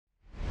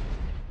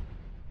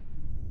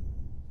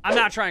I'm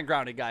not trying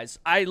grounded, guys.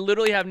 I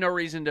literally have no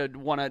reason to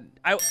want to.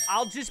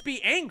 I'll just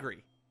be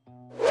angry.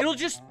 It'll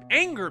just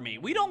anger me.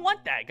 We don't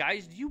want that,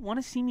 guys. Do you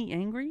want to see me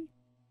angry?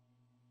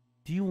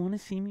 Do you want to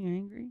see me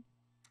angry?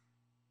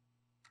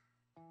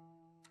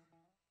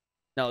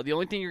 No, the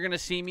only thing you're going to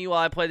see me while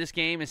I play this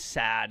game is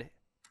sad.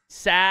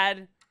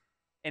 Sad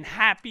and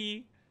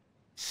happy.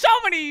 So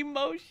many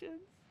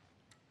emotions.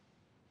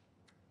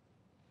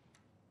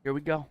 Here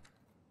we go.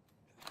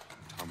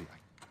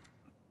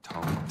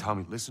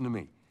 Tommy, listen to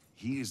me.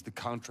 He is the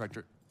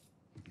contractor.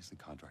 He's the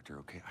contractor,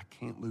 okay? I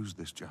can't lose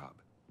this job.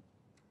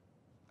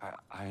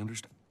 I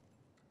understand.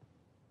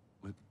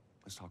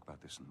 Let's talk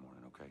about this in the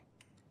morning, okay?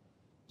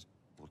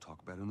 We'll talk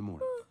about it in the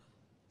morning.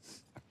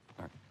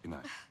 All right, good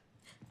night.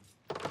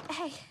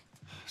 Hey.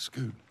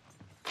 Scoot.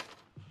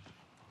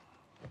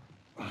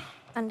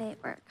 Monday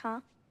at work, huh?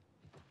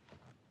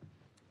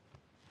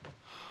 What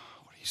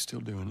are you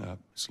still doing up?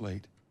 It's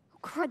late. Oh,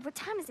 crud, what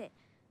time is it?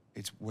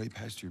 It's way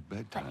past your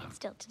bedtime. But it's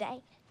still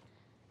today.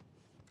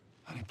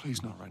 Honey,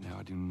 please not right now.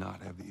 I do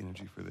not have the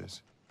energy for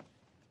this.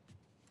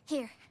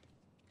 Here,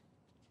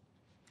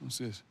 What's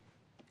this?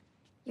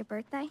 your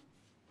birthday?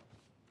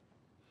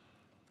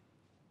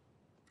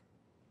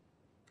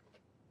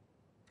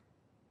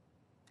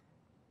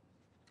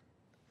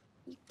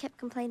 You kept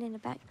complaining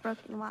about your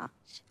broken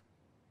watch.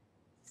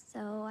 So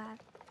I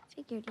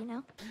figured, you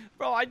know.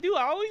 Bro, I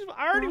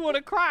already want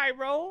to cry,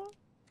 bro.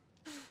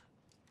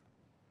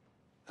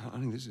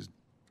 Honey, it's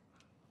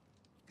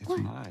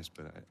What? nice,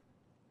 but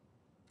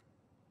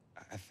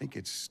I think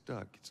it's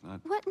stuck. It's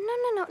not. What?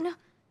 No.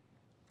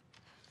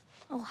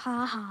 Oh,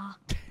 ha ha.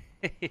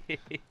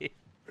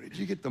 Where did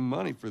you get the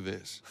money for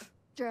this?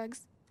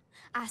 Drugs.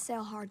 I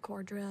sell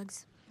hardcore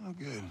drugs. Oh,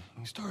 good.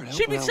 You started helping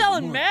She be out with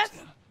selling mortgage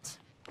meth?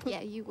 then.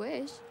 Yeah, you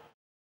wish.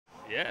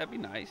 Yeah, that'd be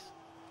nice.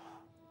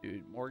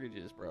 Dude,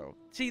 mortgages, bro.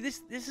 See,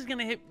 this is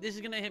gonna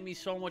hit me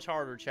so much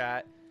harder,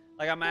 chat.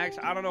 Like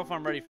I don't know if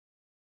I'm ready.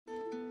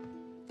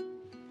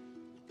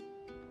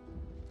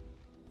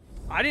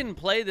 I didn't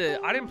play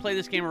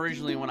this game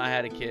originally when I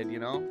had a kid, you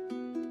know?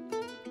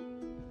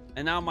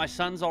 And now my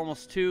son's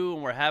almost 2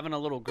 and we're having a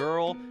little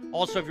girl.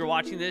 Also, if you're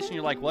watching this and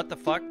you're like, what the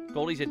fuck?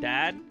 Goldie's a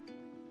dad?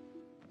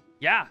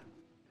 Yeah.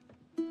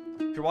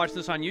 If you're watching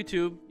this on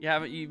YouTube,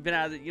 you've been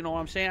out of the, you know what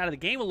I'm saying, out of the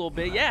game a little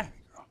bit, yeah.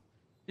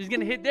 It's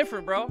gonna hit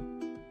different, bro.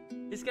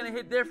 It's gonna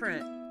hit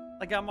different.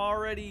 Like I'm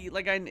already,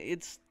 like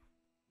it's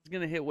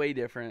gonna hit way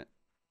different.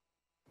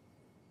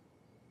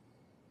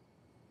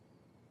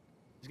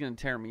 It's gonna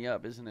tear me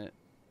up, isn't it?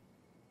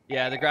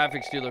 Yeah, the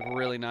graphics do look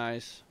really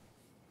nice.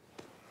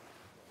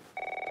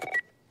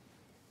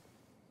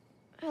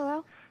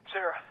 Hello?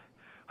 Sarah,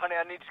 honey,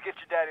 I need to get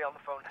your daddy on the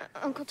phone.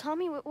 Uncle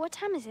Tommy, what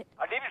time is it?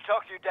 I need to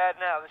talk to your dad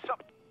now. There's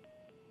something.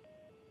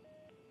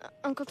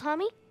 Uncle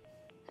Tommy?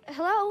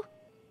 Hello?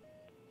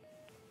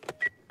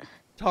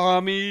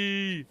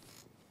 Tommy!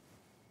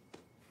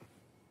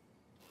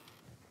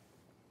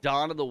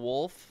 Dawn of the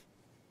Wolf?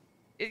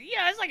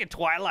 Yeah, it's like a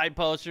Twilight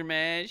poster,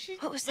 man.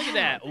 What was Look at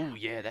that? that. Oh,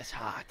 yeah, that's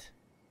hot.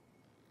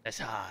 That's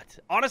hot.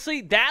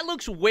 Honestly, that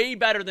looks way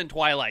better than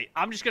Twilight.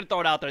 I'm just going to throw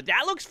it out there.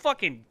 That looks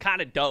fucking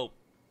kind of dope.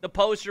 The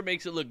poster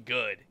makes it look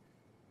good.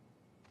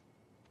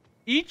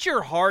 Eat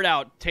your heart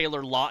out,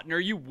 Taylor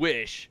Lautner. You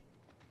wish.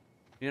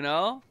 You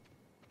know?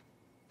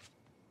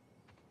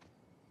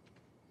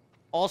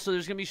 Also,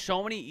 there's going to be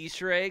so many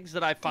Easter eggs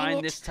that I find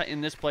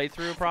in this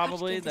playthrough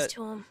probably that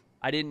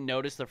I didn't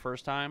notice the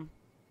first time.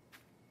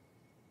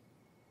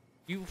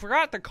 You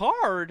forgot the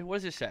card. What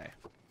does it say?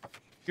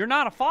 You're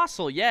not a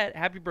fossil yet.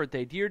 Happy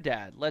birthday, dear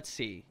Dad. Let's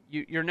see.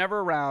 You're never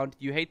around.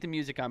 You hate the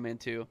music I'm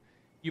into.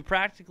 You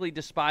practically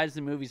despise the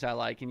movies I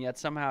like, and yet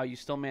somehow you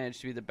still manage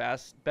to be the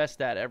best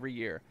dad every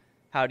year.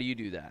 How do you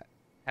do that?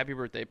 Happy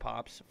birthday,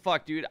 Pops.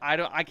 Fuck, dude.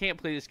 I can't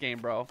play this game,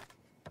 bro.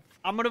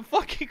 I'm gonna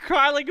fucking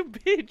cry like a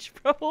bitch,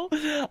 bro.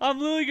 I'm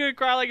literally gonna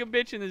cry like a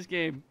bitch in this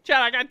game. Chat,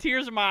 I got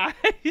tears in my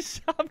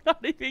eyes. I'm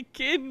not even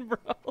kidding, bro.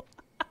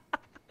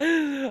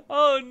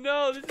 Oh,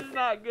 no. This is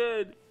not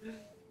good.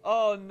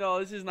 Oh, no.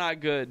 This is not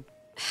good.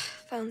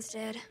 Phone's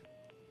dead.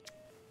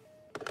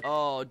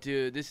 Oh,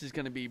 dude. This is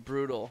gonna be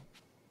brutal.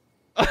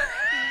 I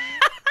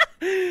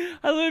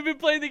literally been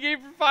playing the game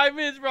for 5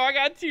 minutes, bro. I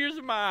got tears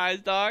in my eyes,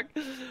 dog.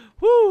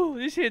 Whoo,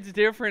 this hit's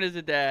different as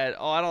a dad.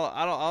 Oh, I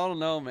don't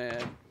know,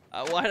 man.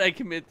 Why'd I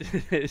commit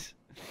to this?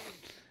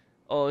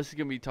 Oh, this is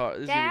gonna be tough.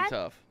 This is gonna be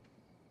tough.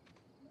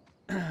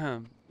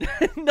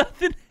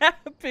 Nothing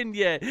happened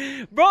yet,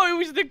 bro. It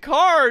was the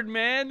card,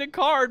 man. The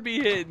card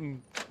be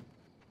hitting.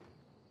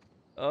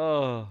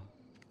 Oh.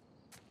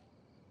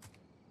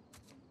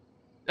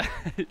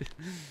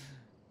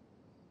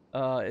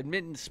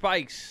 Admittance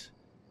spikes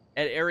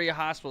at area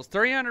hospitals.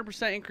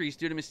 300% increase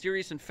due to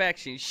mysterious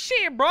infection.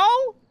 Shit, bro.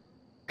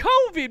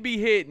 COVID be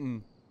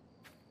hitting.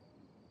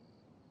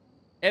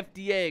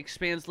 FDA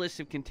expands list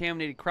of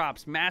contaminated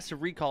crops.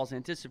 Massive recalls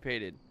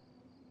anticipated.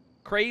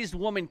 Crazed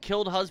woman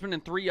killed husband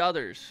and 3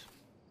 others.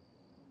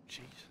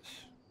 Jesus.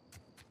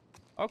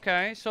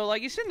 Okay, so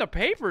like it's in the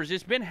papers.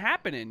 It's been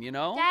happening, you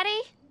know. Daddy?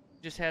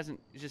 It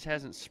just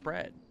hasn't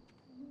spread.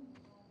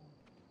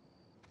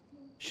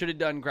 Should have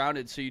done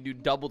grounded so you do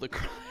double the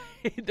crime.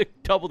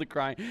 Double the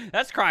crime.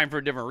 That's crime for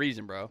a different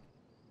reason, bro.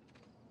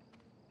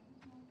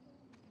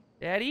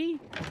 You Daddy?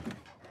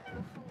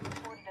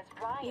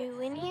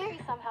 in here?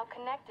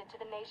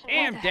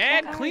 Damn,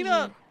 Dad, clean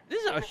up.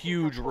 This is a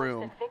huge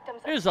room.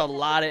 There's a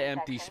lot of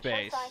empty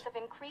space.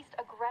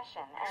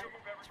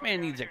 This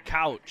man needs a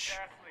couch.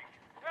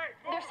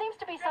 There seems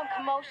to be some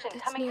commotion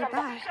It's coming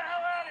nearby.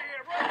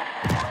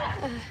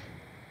 from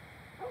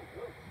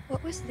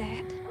What was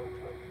that?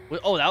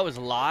 Oh, that was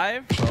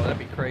live? Oh, that'd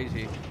be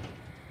crazy.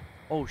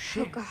 Oh, Oh,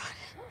 shit. God.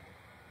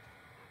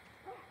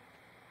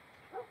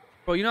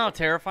 Bro, you know how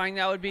terrifying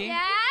that would be?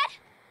 Dad?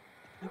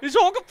 This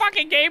whole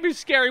fucking game is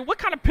scary. What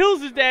kind of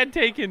pills is Dad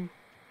taking?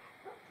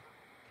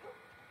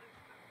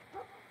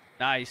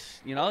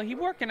 Nice. You know, he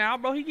working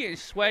out, bro. He getting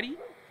sweaty.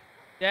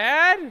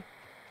 Dad?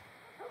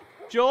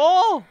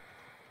 Joel?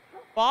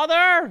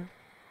 Father?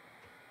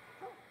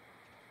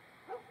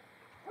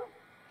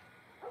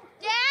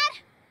 Dad?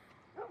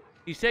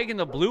 He's taking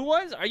the blue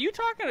ones? Are you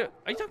talking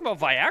about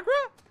Viagra?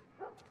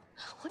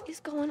 What is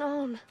going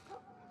on?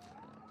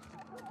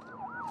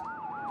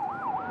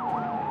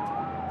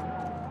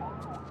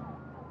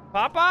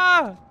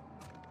 Papa?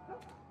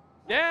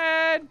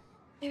 Dad?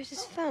 There's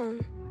his phone.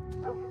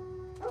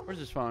 Where's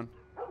his phone?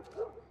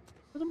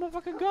 Where'd the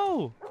motherfucker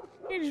go?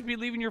 You can't just be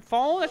leaving your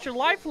phone. That's your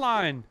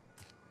lifeline.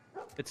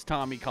 It's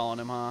Tommy calling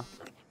him, huh?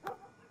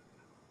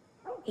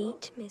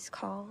 8 missed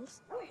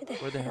calls.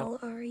 Where the hell?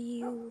 Are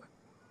you?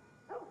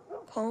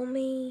 Call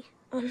me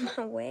on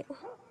my way.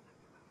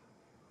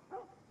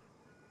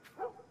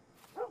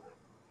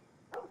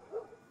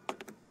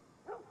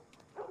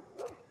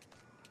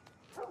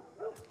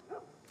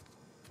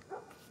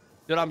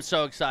 Dude, I'm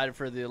so excited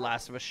for the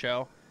Last of Us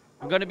show.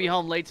 I'm going to be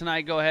home late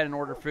tonight. Go ahead and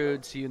order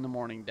food. See you in the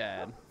morning,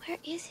 Dad. Where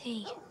is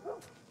he?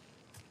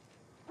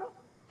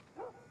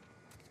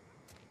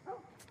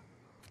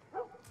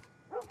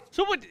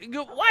 So what?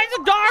 Why is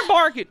the dog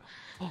barking?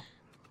 Oh.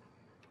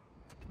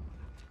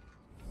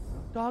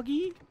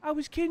 Doggy? I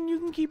was kidding. You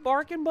can keep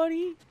barking,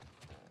 buddy.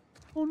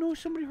 Oh no,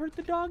 somebody hurt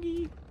the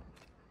doggy.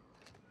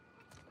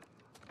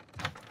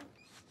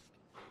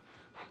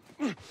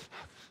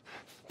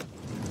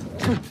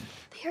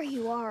 There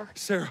you are.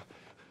 Sarah,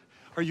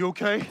 are you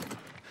okay?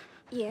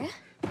 Yeah?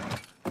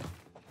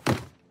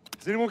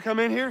 Does anyone come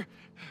in here?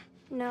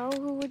 No,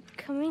 who would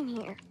come in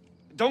here?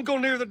 Don't go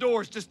near the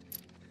doors. Just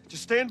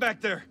stand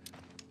back there.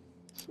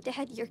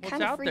 Dad, you're What's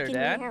kind of out there, freaking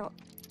Dad? me out.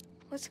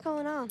 What's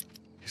going on?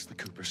 It's the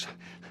Coopers.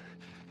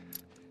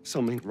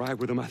 Something ain't right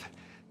with them. I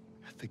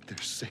think they're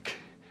sick.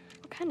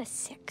 What kind of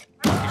sick?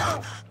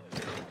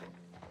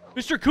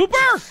 Mr. Cooper?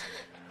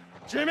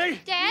 Jimmy!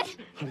 Dad?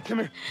 Honey, come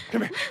here.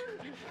 Come here.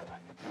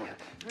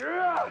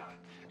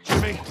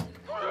 Jimmy!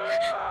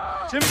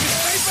 Jimmy,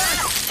 stay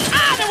back!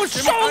 Ah, that was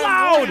so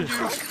loud!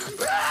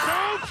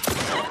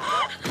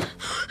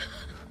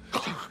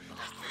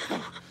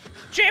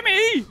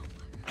 Jimmy!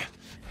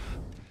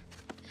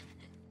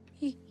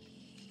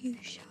 You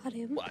shot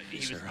him. What? He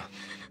was... Sarah,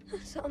 I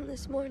saw him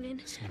this morning.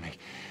 listen to me.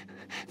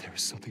 There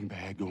is something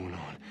bad going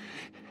on.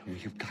 We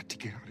have got to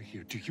get out of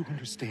here. Do you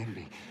understand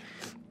me?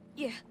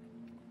 Yeah.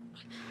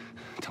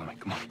 Tommy,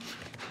 come on.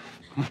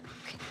 Come on.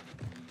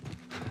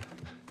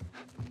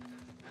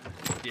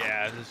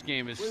 Yeah, this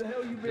game is...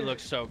 It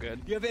looks so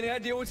good. You have any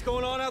idea what's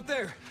going on out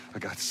there? I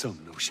got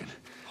some notion.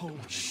 Holy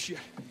shit.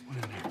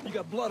 You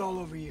got blood all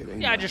over you.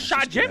 Yeah, I just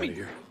shot Get out of Jimmy.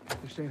 here.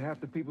 They're saying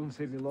half the people in the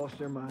city lost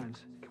their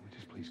minds. Can we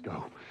just please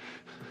go?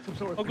 Some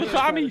sort of Uncle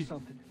parasite Tommy! or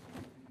something.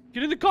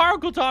 Get in the car,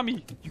 Uncle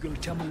Tommy. You gonna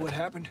tell me what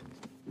happened?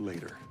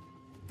 Later.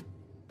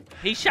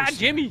 He shot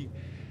Jimmy.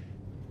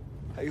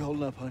 How you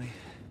holding up, honey?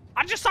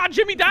 I just saw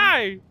Jimmy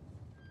die.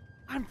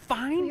 I'm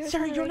fine, Yours sir.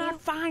 on the You're radio?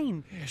 not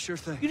fine. Yeah, sure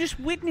thing. You just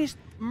witnessed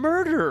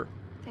murder.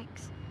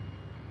 Thanks.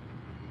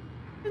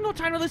 There's no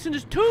time to listen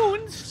to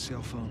tunes.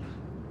 Cell phone.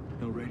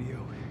 No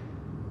radio.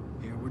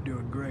 Yeah, we're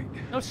doing great.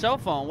 No cell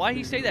phone. Why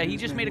he say that? He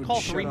These just men made a wouldn't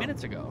call shut 3 up.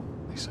 minutes ago.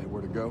 They say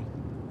where to go?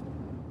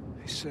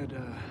 They said,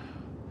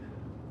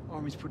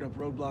 Army's put up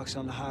roadblocks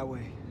on the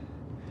highway.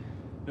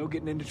 No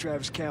getting into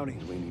Travis County.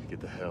 We need to get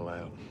the hell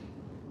out.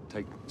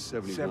 Take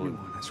 71.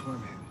 71, that's where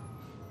I'm headed.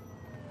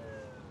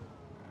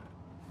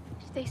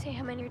 Did they say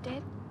how many are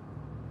dead?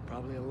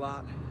 Probably a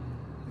lot.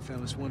 They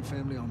found this one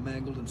family all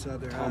mangled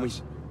inside their Tommy.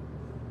 house.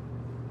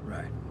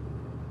 Right.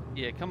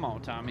 Yeah, come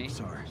on, Tommy.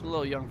 Sorry. He's a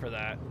little young for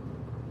that.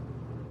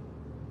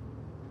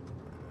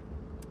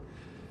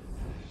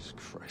 Jesus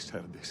Christ, how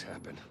did this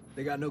happen?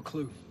 They got no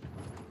clue.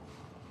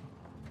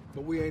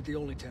 But we ain't the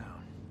only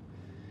town.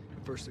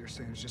 At first they were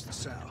saying it's just the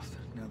South.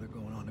 Now they're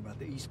going on about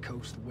the East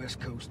Coast, the West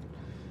Coast.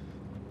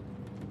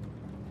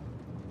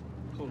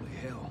 Holy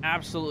hell.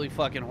 Absolutely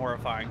fucking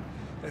horrifying.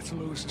 That's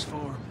Lewis's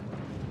farm.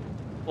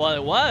 Well,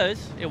 it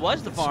was. It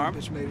was the That son farm.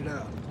 of a bitch made it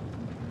out.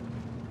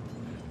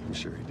 I'm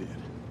sure he did.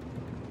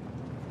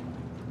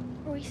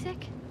 Were we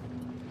sick?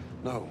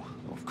 No,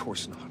 of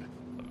course not.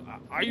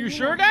 Are you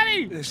sure,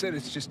 Daddy? They said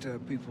it's just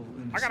people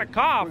in the I got a city.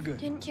 cough. We're good.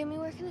 Didn't Jimmy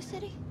work in the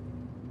city?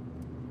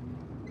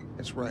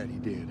 That's right, he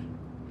did.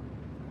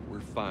 We're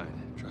fine,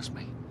 trust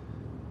me.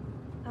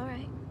 All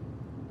right.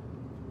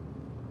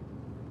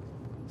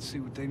 See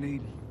what they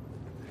need.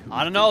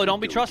 I don't know. Don't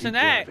be trusting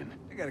that.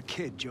 I got a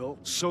kid, Joel.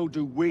 So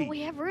do But we.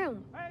 we have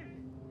room.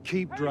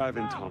 Keep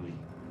driving, Tommy.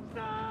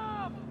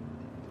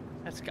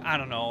 That's, I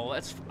don't know.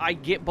 That's, I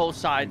get both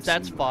sides.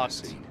 That's Seen what I've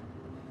fucked. seen.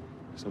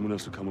 Someone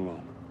else will come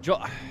along.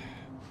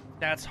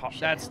 That's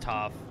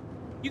tough.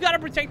 You gotta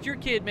protect your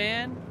kid,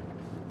 man.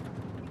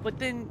 But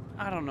then,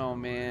 I don't know,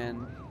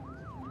 man.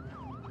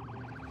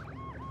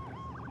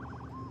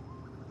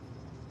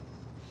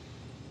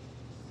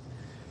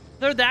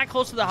 They're that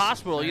close to the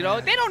hospital, you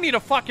know? They don't need a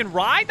fucking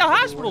ride. The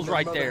hospital's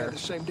right Mother there. had the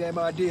same damn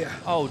idea.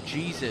 Oh,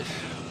 Jesus.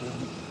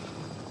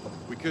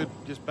 We could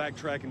just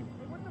backtrack and...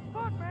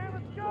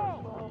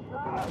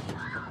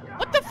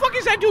 What the fuck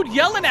is that dude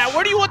yelling at?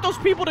 Where do you want those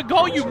people to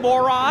go, you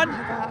moron?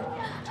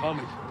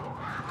 Tommy!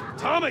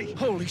 Tommy!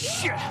 Holy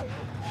shit!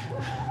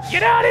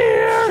 Get out of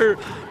here!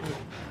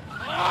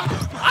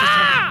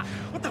 Ah!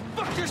 What the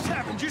fuck just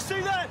happened? Did you see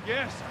that?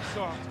 Yes, I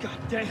saw it. God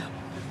damn.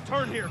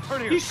 Turn here,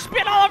 turn here. He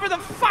spit all over the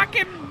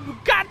fucking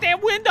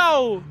goddamn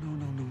window!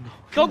 No.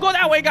 Don't go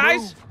that way,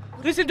 guys!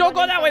 Listen, don't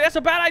go that way. That's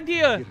a bad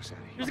idea. Get us out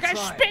of here. There's a guy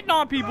spitting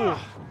on people.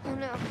 Oh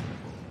no.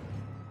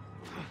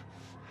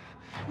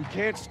 We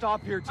can't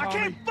stop here, Tommy. I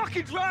can't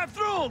fucking drive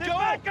through them, Joel!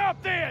 Back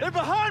up there! They're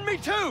behind me,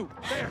 too!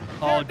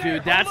 Oh,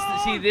 dude, that's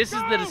see. This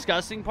is the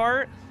disgusting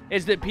part.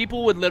 Is that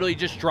people would literally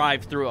just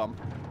drive through them.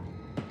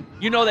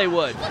 You know they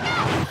would. I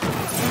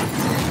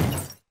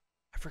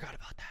forgot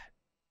about that.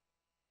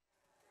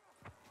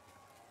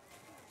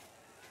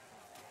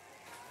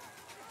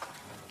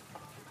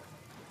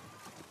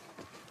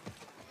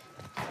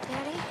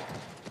 Daddy?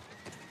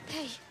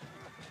 Hey.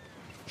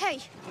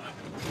 Hey.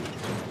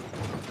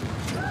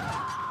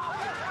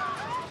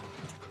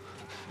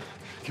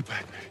 Get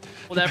back.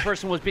 Well, that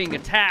person was being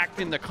attacked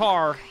in the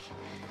car.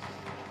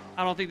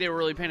 I don't think they were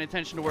really paying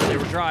attention to where they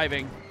were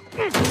driving.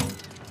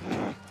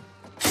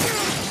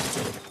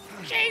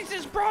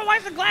 Jesus, bro, why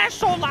is the glass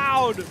so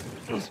loud?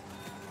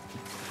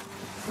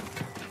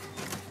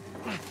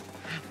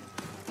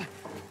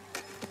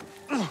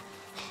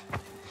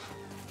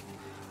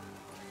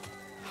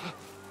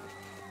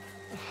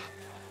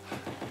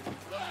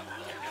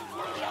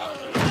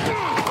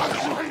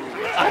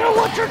 I don't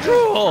want your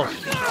drool.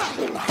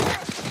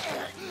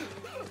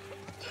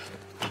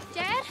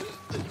 Dad?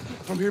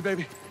 I'm here,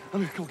 baby. I'm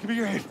here. Come on, give me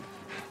your hand.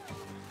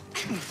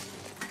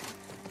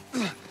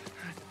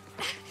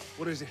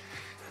 What is it?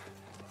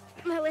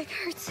 My leg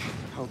hurts.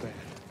 How bad?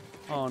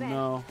 Oh,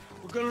 no.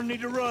 We're gonna need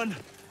to run.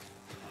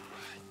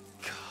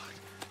 God.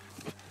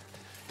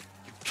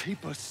 You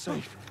keep us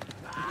safe.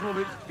 Come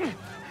on, baby.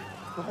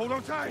 Now hold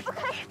on tight.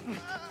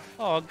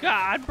 Oh,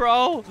 God,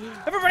 bro.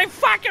 Everybody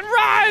fucking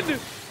run!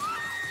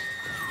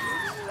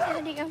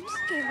 Daddy, I'm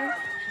scared.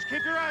 Just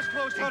keep your eyes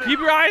closed, honey. Keep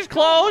your eyes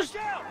closed.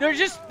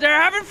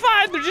 They're having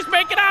fun. They're just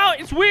making out.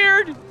 It's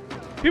weird.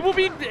 People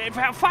be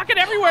fucking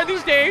everywhere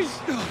these days.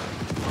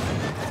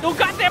 No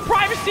goddamn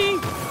privacy.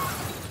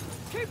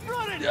 Keep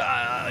running!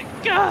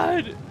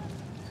 God.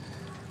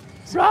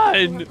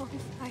 Run.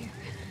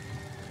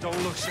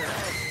 Don't look, Sarah.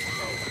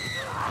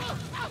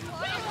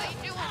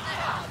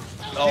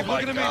 Oh, Keep my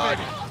looking at me, God.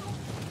 baby.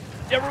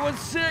 Everyone's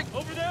sick.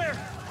 Over there.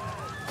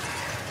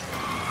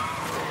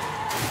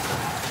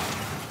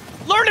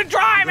 Learn to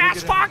drive, We're gonna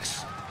ass get out.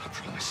 fucks. I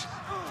promise.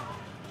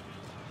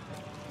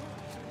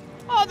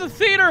 Oh, the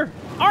theater.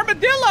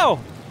 Armadillo.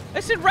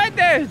 It's in Red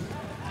Dead.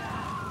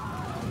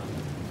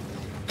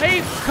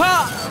 Hey,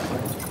 cop.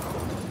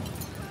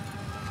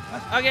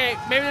 Okay,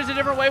 maybe there's a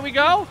different way we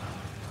go.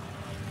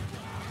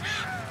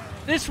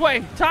 This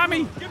way,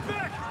 Tommy. Get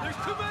back! There's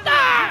too many!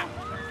 Ah!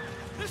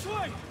 This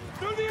way!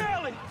 Through the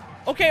alley!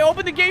 Okay,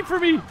 open the gate for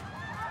me.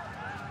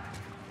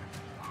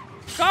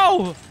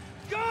 Go.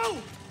 Go!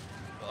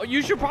 Oh,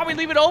 you should probably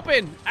leave it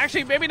open.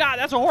 Actually, maybe not.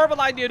 That's a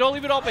horrible idea. Don't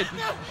leave it open.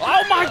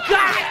 Oh, my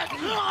God.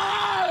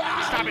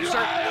 Stop it,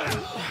 sir.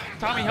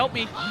 Tommy, help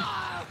me.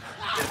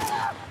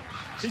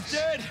 He's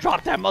dead!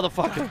 Drop that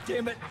motherfucker.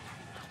 Damn it!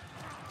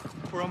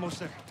 We're almost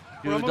there.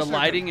 We're Dude, the almost there,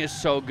 lighting is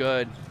so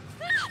good.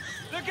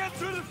 They're getting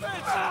through the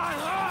fence!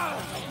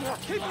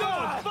 Keep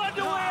going! Find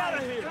a way out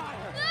of here!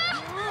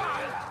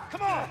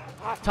 Come on!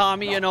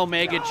 Tommy and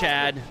Omega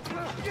Chad.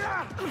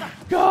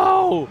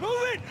 Go!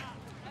 Move it!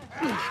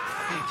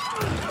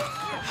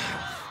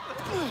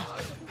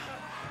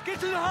 Get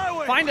to the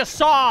highway! Find a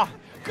saw.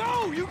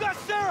 Go! You got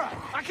Sarah!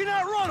 I can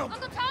outrun him!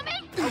 Uncle Tommy?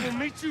 I will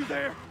meet you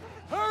there.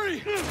 Hurry!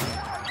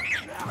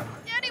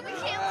 Daddy, we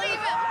can't leave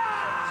him.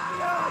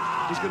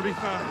 He's gonna be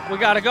fine. We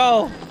gotta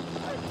go.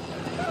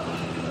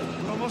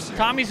 We're almost there.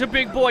 Tommy's a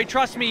big boy.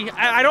 Trust me.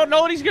 I don't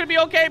know that he's gonna be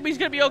okay, but he's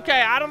gonna be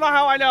okay. I don't know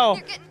how I know.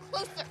 You're getting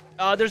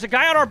closer. There's a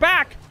guy on our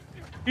back.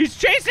 He's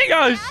chasing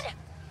us. Dad?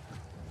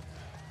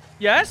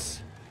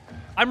 Yes?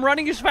 I'm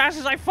running as fast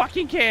as I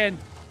fucking can.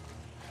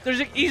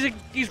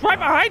 He's right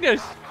behind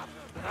us.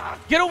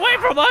 Get away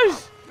from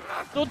us.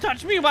 Don't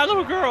touch me, my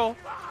little girl.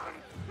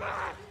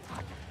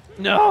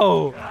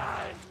 No.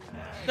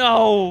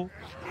 No.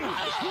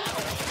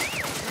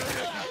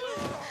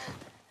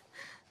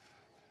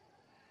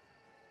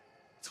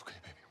 It's okay,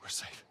 baby. We're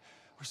safe.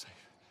 We're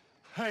safe.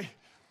 Hey,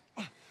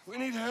 we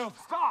need help.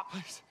 Stop!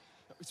 Please.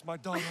 It's my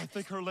daughter. I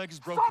think her leg is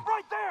broken. Stop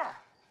right there!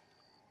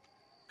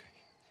 Okay.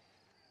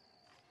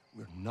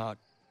 We're not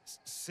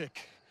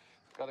sick.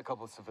 Got a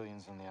couple of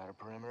civilians in the outer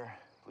perimeter.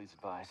 Please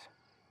advise.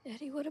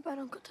 Daddy, what about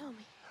Uncle Tommy?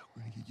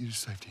 We're gonna get you to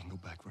safety and go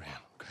back for him,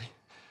 okay?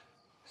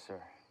 Sir,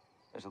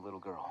 there's a little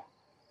girl.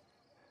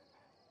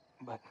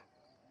 But...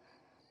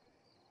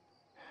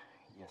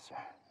 Yes, sir.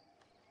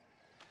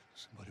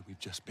 Somebody, we've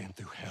just been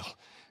through hell.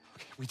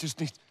 Okay, we just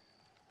need...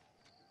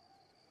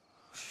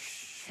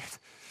 Shit.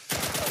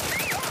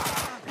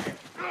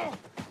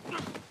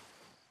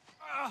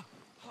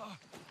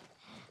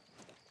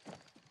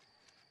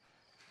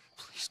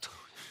 Please don't.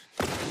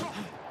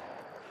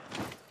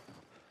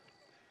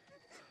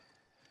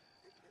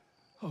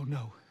 Oh,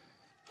 no.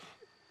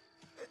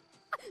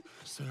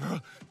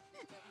 Sarah.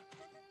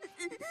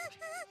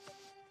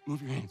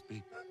 Move your hands,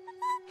 baby.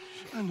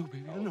 I know,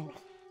 baby, I know.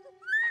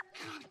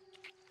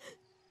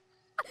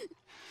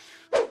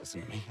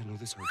 Listen to me. I know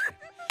this hurts, baby.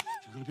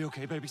 You're gonna be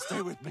okay, baby.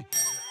 Stay with me.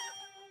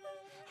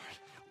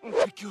 All right.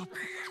 I'll pick you up.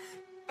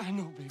 I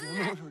know, baby. I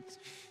know it hurts.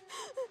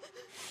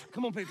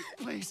 Come on, baby.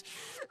 Please.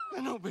 I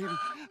know, baby.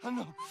 I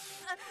know.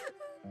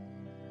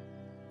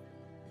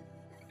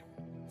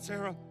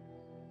 Sarah.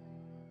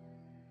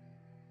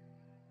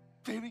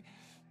 Baby.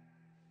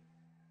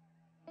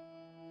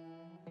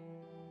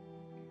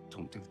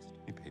 Don't do this to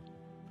me, baby.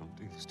 Don't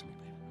do this to me,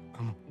 baby.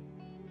 Come on.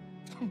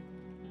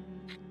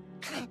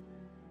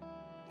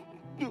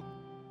 No.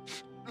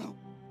 No.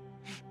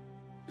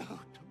 No,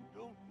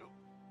 no,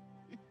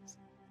 please.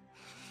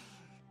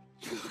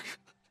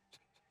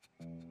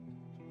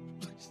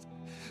 Please,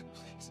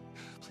 please,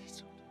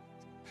 please don't.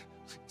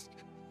 Please.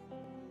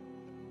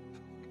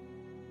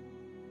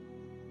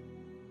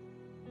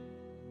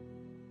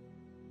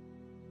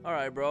 All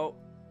right, bro.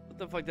 What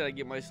the fuck did I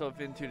get myself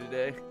into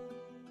today?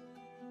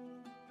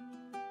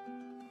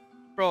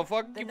 Bro,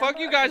 fuck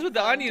you guys with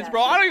the onions,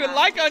 bro. I don't even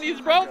like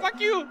onions, bro. Fuck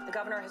you. The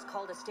governor has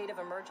called a state of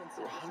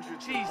emergency.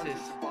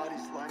 Jesus.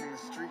 Bodies lining the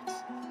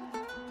streets.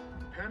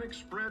 Panic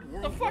spread The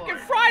worldwide. fucking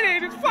Friday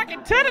and it's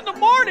fucking 10 in the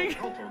morning.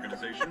 Health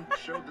Organization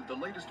showed that the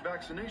latest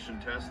vaccination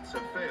tests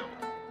have failed.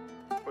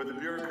 With the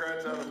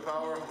bureaucrats out of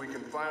power, we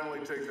can finally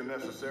take the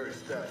necessary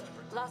steps.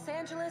 Los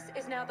Angeles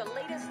is now the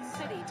latest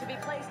city to be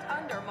placed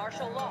under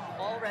martial law.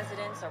 All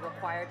residents are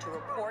required to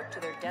report to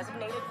their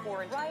designated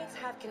quarantine. Riots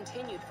have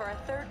continued for a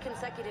third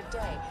consecutive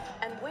day,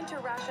 and winter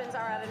rations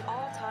are at an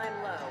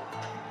all-time low.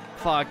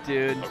 Fuck,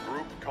 dude. A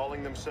group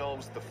calling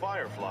themselves the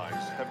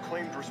Fireflies have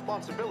claimed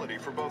responsibility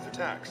for both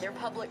attacks. Their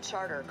public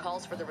charter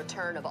calls for the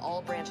return of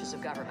all branches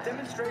of government.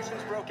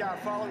 Demonstrations broke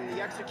out following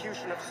the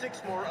execution of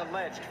 6 more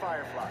alleged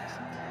Fireflies.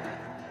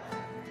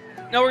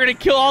 Now we're gonna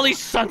kill all these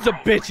sons of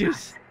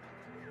bitches.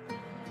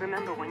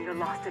 Remember when you're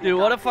lost in Dude,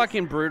 what a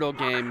fucking brutal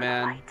game,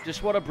 man.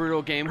 Just what a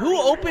brutal game. Who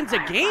opens a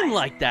game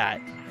like that?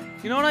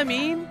 You know what I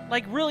mean?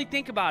 Like, really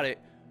think about it.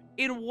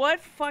 In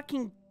what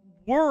fucking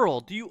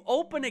world do you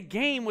open a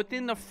game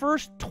within the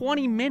first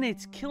 20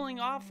 minutes killing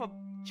off a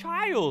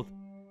child?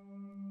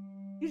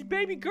 His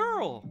baby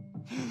girl.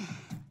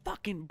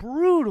 Fucking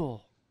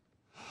brutal.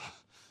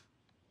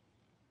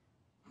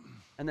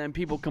 And then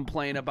people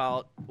complain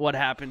about what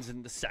happens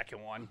in the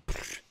second one.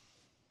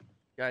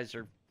 Guys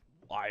are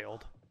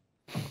wild.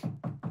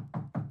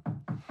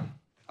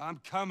 I'm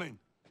coming.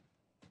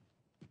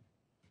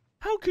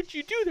 How could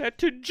you do that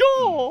to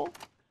Joel?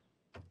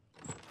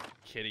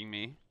 Kidding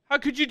me? How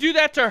could you do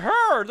that to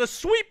her, the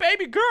sweet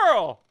baby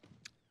girl?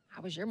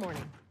 How was your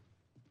morning?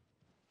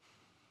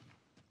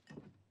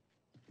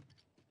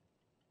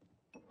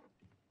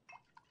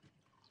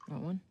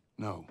 Want one?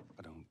 No,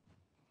 I don't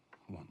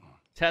want one.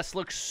 Tess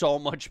looks so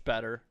much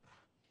better.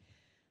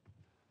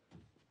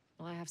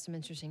 Well, I have some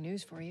interesting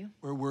news for you.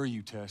 Where were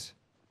you, Tess?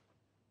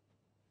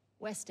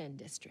 West End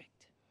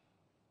District.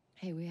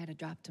 Hey, we had a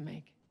drop to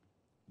make.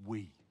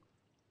 We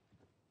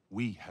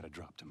had a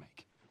drop to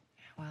make.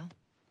 Well,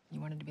 you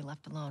wanted to be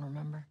left alone,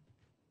 remember?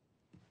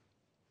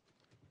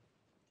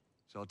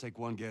 So I'll take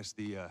one guess.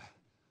 The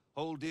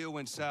whole deal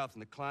went south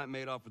and the client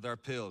made off with our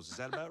pills. Is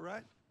that about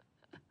right?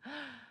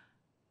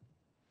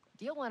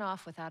 Deal went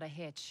off without a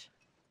hitch.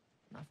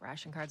 Enough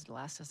ration cards to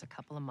last us a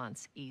couple of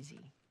months, easy.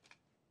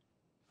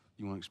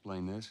 You want to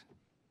explain this?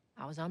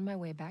 I was on my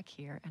way back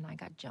here, and I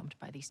got jumped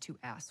by these 2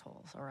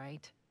 assholes, all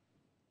right?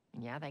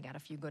 And yeah, they got a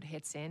few good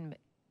hits in, but...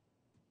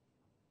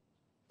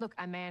 Look,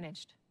 I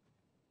managed.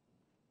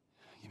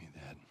 Give me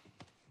that.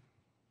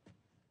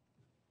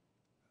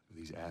 Are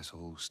these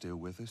assholes still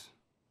with us?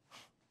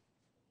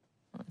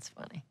 That's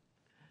funny.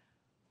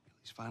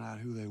 At least find out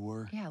who they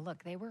were. Yeah,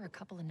 look, they were a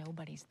couple of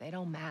nobodies. They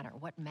don't matter.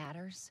 What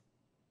matters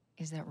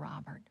is that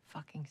Robert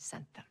fucking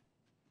sent them.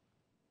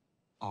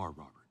 Our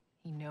Robert.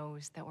 He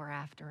knows that we're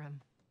after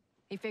him.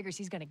 He figures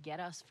he's gonna get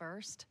us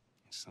first.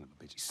 Son of a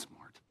bitch, he's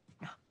smart.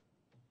 No.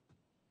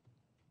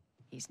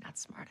 He's not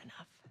smart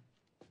enough.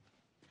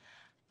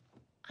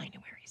 I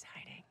know where he's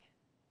hiding.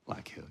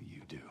 Like hell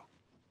you do.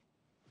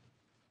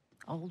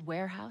 Old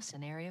warehouse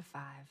in Area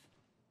 5.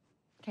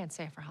 Can't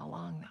say for how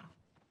long, though.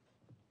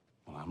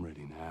 Well, I'm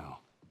ready now.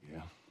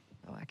 Yeah.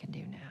 Oh, I can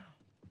do now.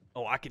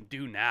 Oh, I can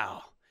do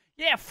now.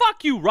 Yeah,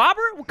 fuck you,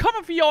 Robert. We're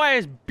coming for your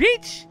ass,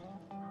 bitch.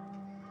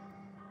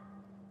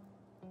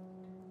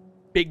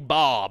 Big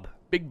Bob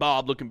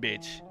looking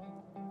bitch.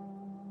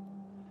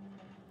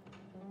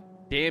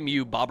 Damn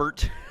you,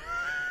 Bobbert.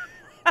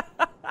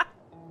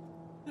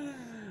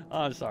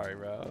 I'm sorry,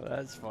 bro.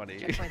 That's funny.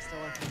 Checkpoint's still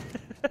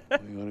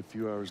open. Only got a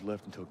few hours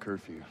left until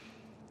curfew.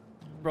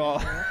 Bro.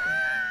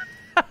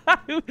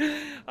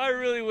 I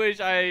really wish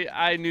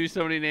I knew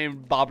somebody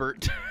named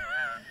Bobbert.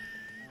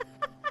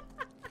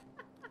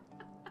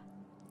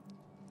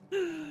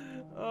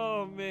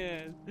 Oh,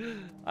 man.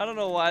 I don't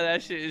know why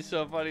that shit is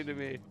so funny to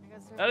me.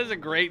 That is a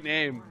great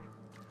name.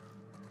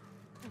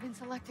 I've been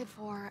selected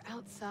for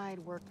outside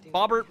work duty.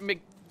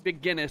 Bobbert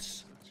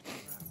McGinnis.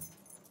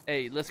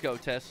 Hey, let's go,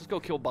 Tess. Let's go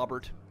kill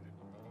Bobbert.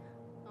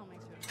 I'll make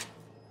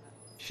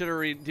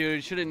sure.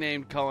 Should have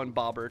named Cohen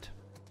Bobbert.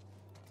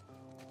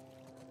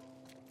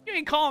 You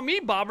ain't calling me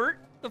Bobbert.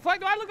 The fuck,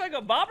 do I look like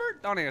a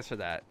Bobbert? Don't answer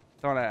that.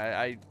 Don't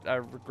I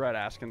regret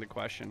asking the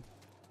question.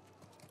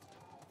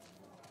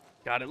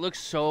 God, it looks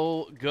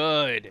so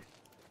good.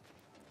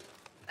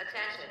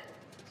 Attention.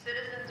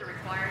 Citizens are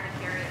required to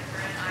carry a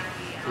current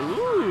ID at all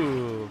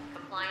Ooh. times.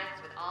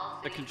 Compliance with all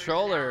The city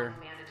controller. personnel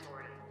is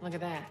mandatory. Look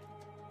at that.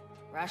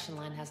 Ration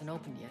line hasn't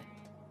opened yet.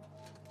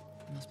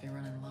 Must be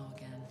running low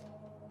again.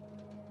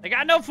 They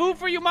got no food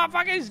for you,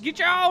 motherfuckers. Get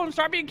your own.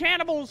 Start being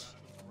cannibals.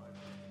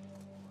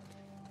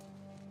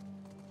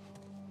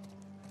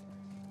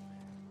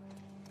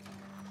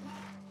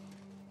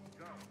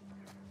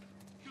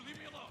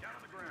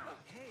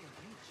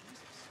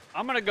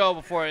 I'm gonna go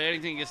before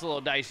anything gets a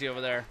little dicey over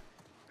there.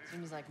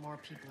 Seems like more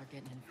people are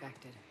getting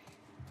infected.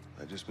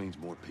 That just means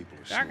more people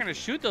are They're not gonna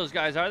sneaking. shoot those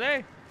guys, are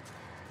they?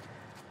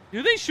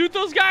 Do they shoot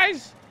those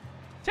guys?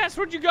 Tess,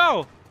 where'd you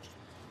go?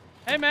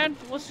 Hey man,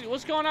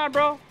 what's going on,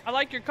 bro? I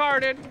like your car,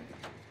 dude.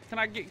 Can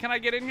I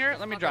get in here?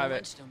 Let me drive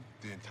it.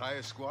 The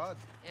entire squad?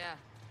 Yeah.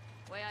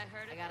 Way I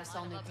heard it. I got us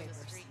all new papers.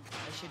 They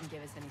shouldn't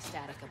give us any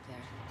static up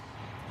there.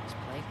 Just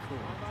play cool.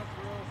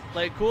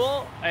 Play it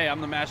cool? Hey,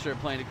 I'm the master of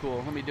playing it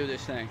cool. Let me do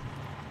this thing.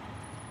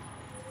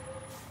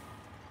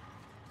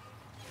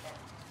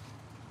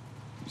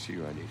 You see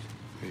your IDs.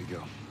 There you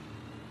go.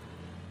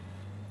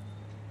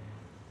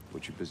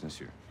 What's your business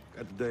here?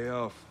 Got the day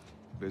off.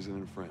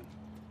 Visiting a friend.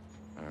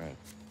 All right,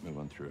 move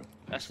on through.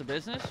 That's the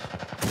business?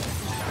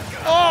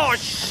 Oh,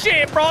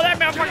 shit, bro. That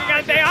motherfucker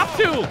got a day off,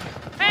 too.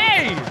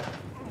 Hey!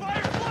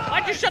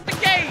 Why'd you shut the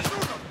gate?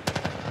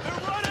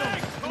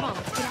 Come on,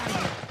 let's get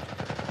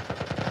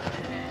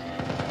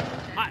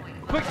out of here.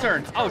 Quick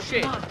turn. Oh,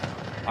 shit.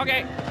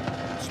 Okay.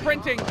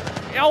 Sprinting.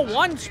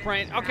 L1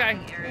 sprint. Okay.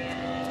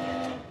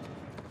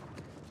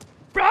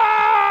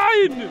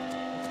 Run!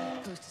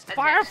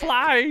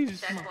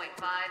 Fireflies! Checkpoint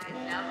 5 is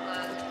now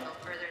closed until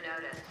further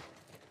notice.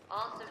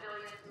 All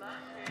civilians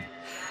must move to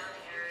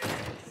the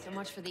area. So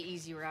much for the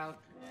easy route.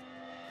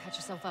 Patch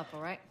yourself up,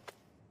 all right?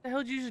 What the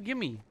hell did you just give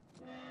me?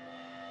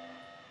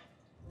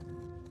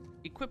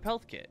 Equip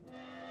health kit.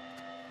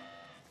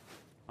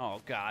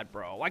 Oh, God,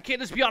 bro. Why can't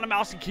this be on a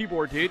mouse and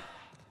keyboard, dude?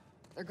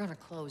 They're gonna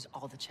close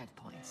all the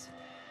checkpoints.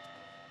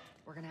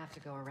 We're gonna have to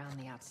go around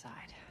the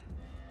outside.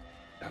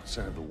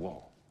 Outside of the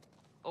wall.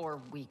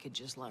 Or we could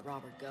just let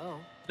Robert go.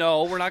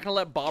 No, we're not going to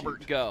let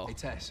Bobbert go. Hey,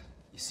 Tess,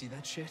 you see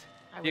that shit?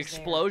 The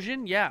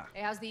explosion? Yeah.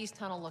 Hey, how's the east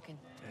tunnel looking?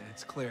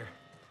 It's clear.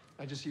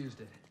 I just used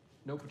it.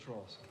 No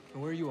patrols.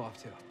 And where are you off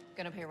to?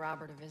 Gonna pay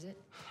Robert a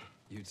visit?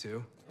 You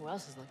too? Who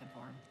else is looking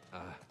for him?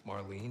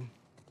 Marlene.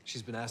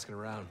 She's been asking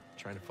around,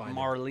 trying to find him.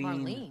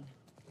 Marlene?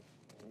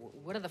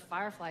 What do the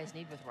Fireflies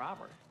need with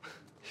Robert?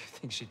 You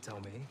think she'd tell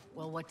me?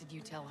 Well, what did you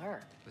tell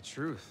her? The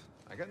truth.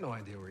 I got no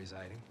idea where he's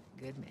hiding.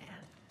 Good man.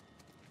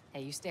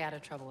 Hey, you stay out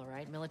of trouble, all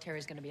right?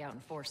 Military's gonna be out in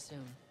force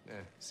soon. Yeah,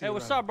 Hey,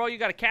 what's up, bro? You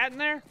got a cat in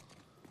there? What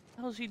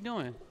the hell is he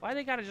doing? Why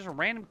they got just a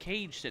random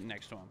cage sitting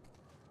next to him?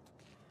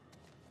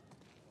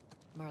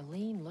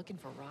 Marlene looking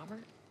for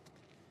Robert?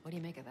 What do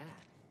you make of that?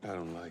 I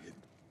don't like it.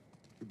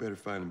 We better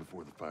find him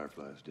before the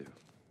Fireflies do.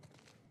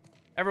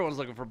 Everyone's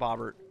looking for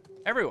Bobbert.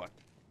 Everyone.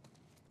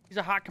 He's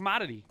a hot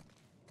commodity.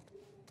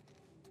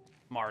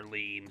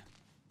 Marlene.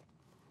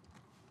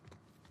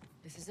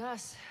 This is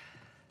us.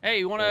 Hey,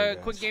 you want a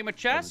quick game of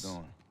chess? How's it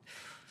going?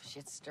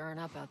 Shit's stirring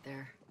up out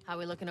there. How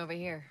we looking over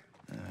here?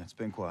 It's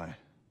been quiet.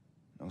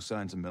 No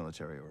signs of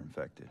military or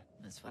infected.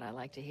 That's what I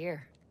like to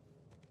hear.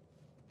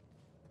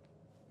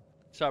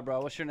 What's up, bro?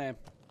 What's your name?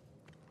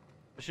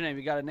 What's your name?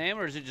 You got a name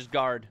or is it just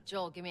guard?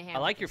 Joel, give me a hand. I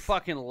like your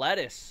fucking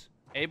lettuce.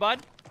 Hey, bud?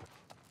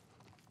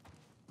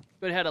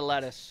 Good head of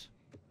lettuce.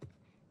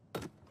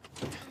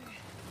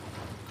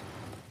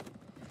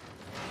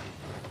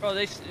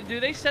 Bro, do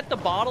they set the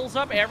bottles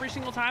up every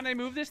single time they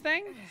move this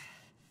thing?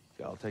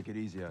 Y'all take it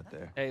easy out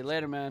there. Hey,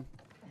 later, man.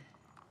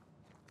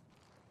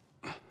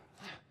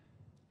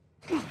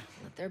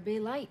 Let there be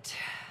light.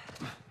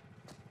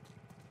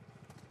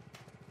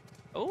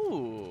 Ooh.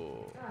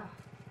 Oh, God,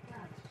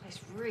 this place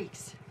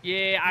reeks.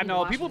 Yeah, I Need to know.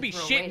 wash People and be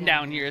throw away shitting down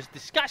down here. It's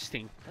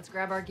disgusting. Let's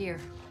grab our gear.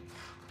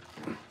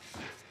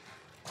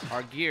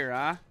 Our gear,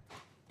 huh?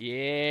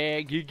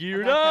 Yeah, get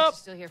geared Our backpacks up. are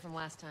still here from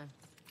last time.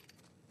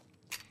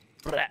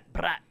 Brat,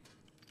 brat.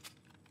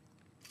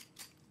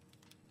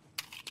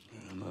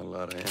 Not a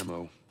lot of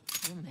ammo.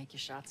 We'll make your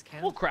shots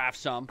count. We'll craft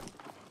some.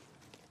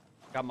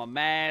 Got my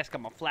mask, got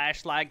my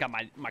flashlight, got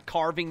my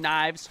carving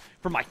knives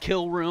for my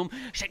kill room.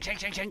 Shake, shake,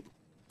 shake, shake.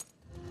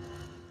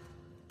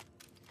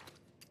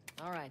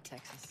 All right,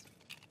 Texas.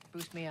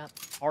 Boost me up.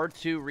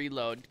 R2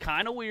 reload.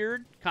 Kind of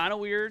weird. Kind of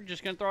weird.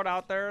 Just going to throw it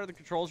out there. The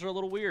controls are a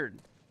little weird.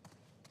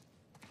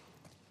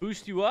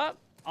 Boost you up?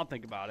 I'll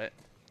think about it.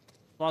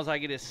 As long as I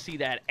get to see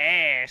that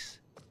ass.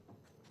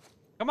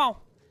 Come on.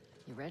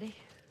 You ready?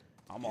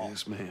 I'm on.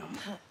 Yes, ma'am.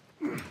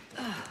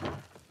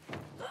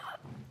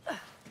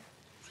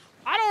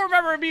 I don't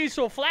remember it being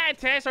so flat,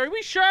 Tess. Are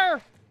we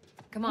sure?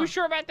 Come Are on. we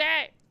sure about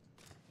that?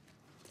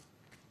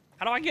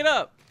 How do I get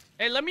up?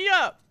 Hey, let me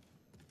up.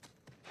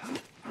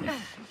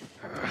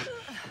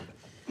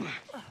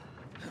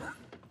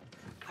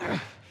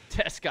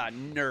 Tess got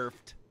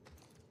nerfed.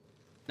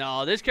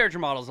 No, this character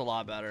model is a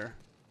lot better.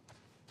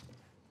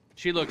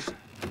 She looks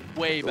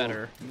way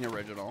better than the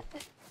original.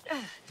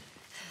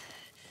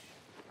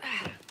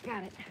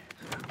 Got it.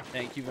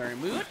 Thank you very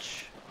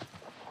much.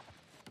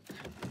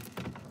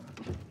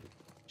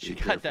 She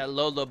got that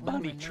Lola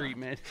Bunny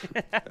treatment.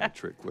 That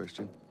trick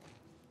question.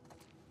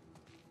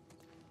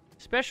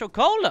 Special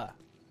cola.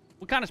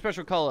 What kind of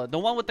special cola? The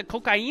one with the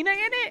cocaine in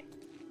it?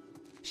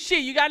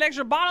 Shit, you got an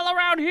extra bottle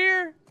around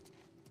here?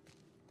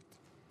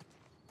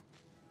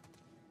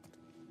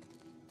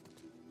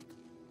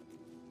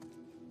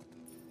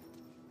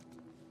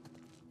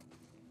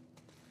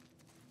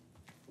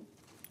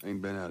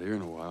 Ain't been out here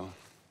in a while.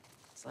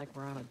 It's like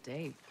we're on a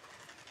date.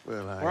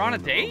 Well, I We're on a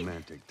am date?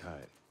 romantic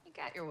type. You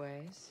got your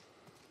ways.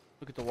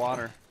 Look at the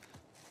water.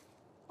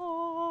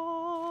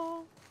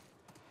 Oh.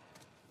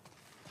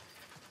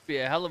 Be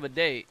a hell of a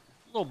date.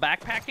 A little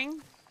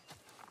backpacking.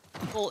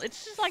 Well,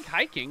 it's just like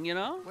hiking, you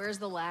know? Where's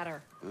the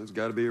ladder? Well, it's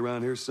got to be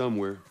around here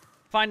somewhere.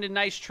 Find a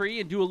nice tree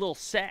and do a little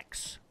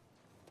sex.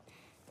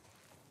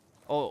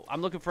 Oh,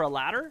 I'm looking for a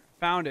ladder.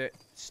 Found it.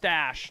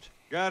 Stashed.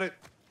 Got it.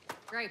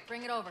 Great,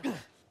 bring it over.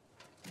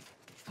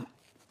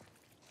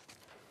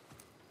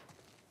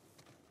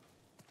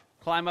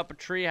 Climb up a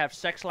tree, have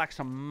sex like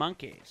some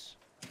monkeys.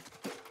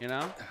 You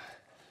know?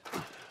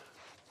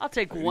 I'll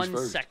take Ladies one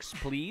first. sex,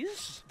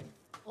 please.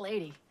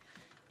 Lady,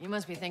 you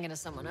must be thinking of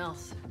someone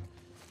else.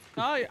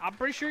 Oh, I'm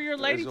pretty sure you're a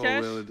lady, That's all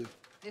Tess. relative.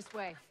 This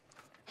way.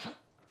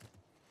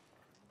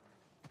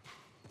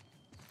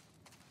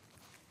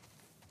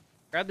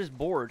 Grab this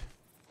board.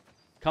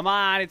 Come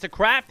on, it's a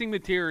crafting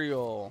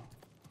material.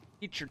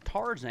 Get your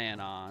Tarzan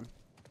on.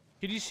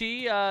 Could you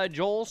see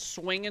Joel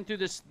swinging through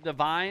the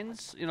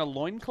vines in a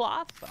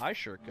loincloth? I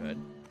sure could.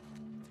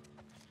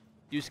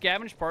 Use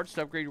scavenge parts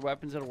to upgrade your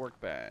weapons at a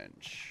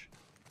workbench.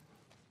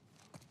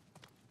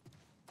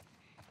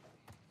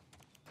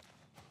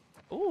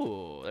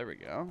 Ooh, there we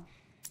go.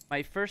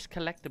 My first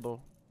collectible.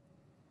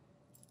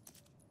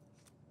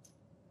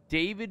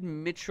 David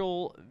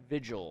Mitchell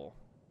Vigil.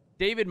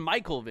 David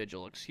Michael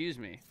Vigil, excuse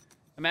me.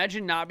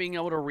 Imagine not being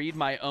able to read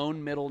my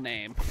own middle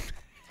name.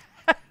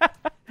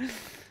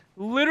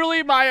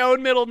 Literally my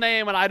own middle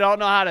name, and I don't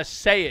know how to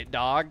say it,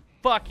 dog.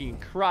 Fucking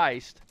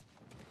Christ.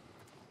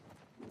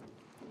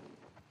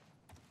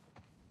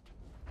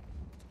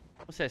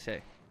 What's that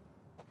say?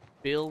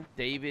 Bill,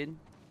 David.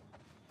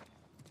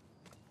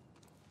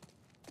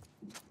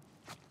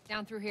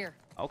 Down through here.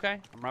 Okay,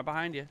 I'm right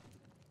behind you.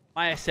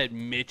 I said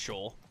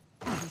Mitchell.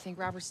 You think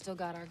Robert's still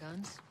got our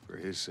guns? For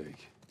his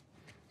sake,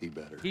 he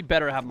better. He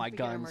better have my If we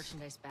get our guns.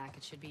 merchandise back,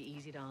 it should be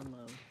easy to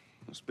unload.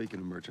 Well, speaking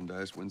of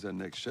merchandise, when's that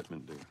next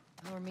shipment due?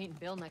 Well, we're meeting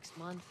Bill next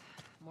month.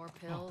 More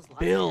pills, lots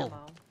Bill. of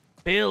ammo.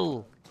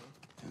 Bill.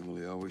 Well,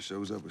 he always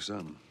shows up with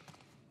something.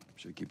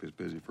 Should keep us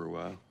busy for a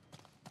while.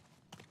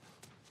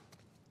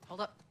 Hold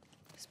up.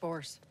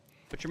 Spores.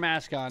 Put your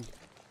mask on.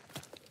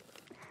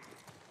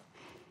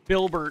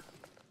 Bilbert.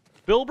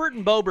 Bilbert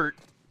and Bobert.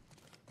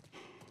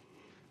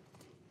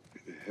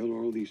 Where the hell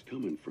are all these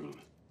coming from?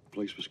 The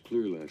place was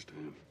clear last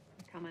time.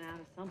 We're coming out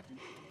of something.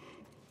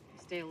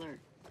 Stay alert.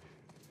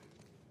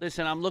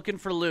 Listen, I'm looking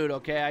for loot,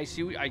 okay? I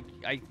see.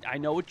 I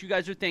know what you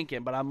guys are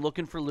thinking, but I'm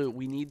looking for loot.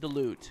 We need the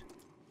loot.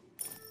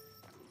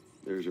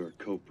 There's our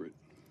culprit.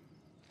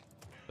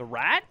 The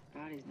rat?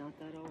 Body's not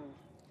that old.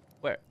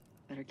 Where?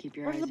 Better keep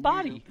your Where's eyes the and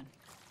body? ears open.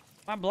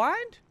 Am I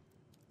blind?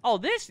 Oh,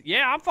 this?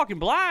 Yeah, I'm fucking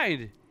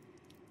blind.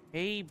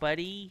 Hey,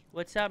 buddy.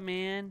 What's up,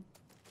 man?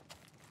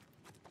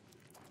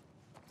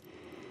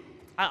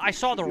 I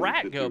saw the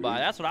rat go by.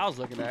 That's what I was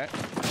looking at.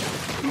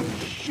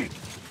 Shit.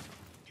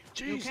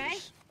 Jesus. Okay?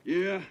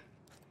 Yeah.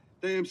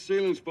 Damn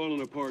ceiling's falling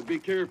apart. Be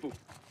careful.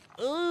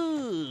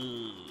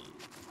 Ooh.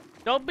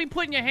 Don't be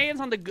putting your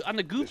hands on the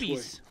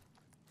goopies.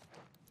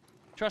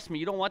 Trust me,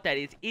 you don't want that.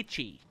 It's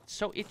itchy. It's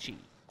so itchy.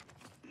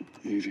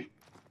 Easy.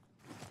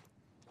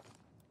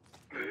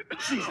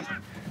 Jesus.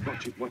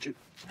 Watch it, watch it.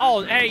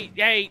 Oh,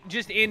 hey,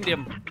 just end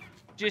him.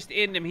 Just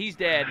end him. He's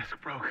dead.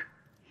 Mask broke.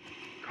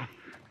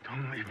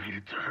 Don't leave me to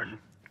turn.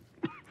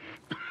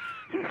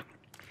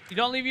 You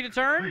don't leave you to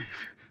turn?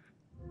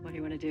 What do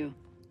you want to do?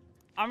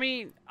 I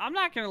mean, I'm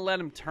not gonna let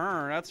him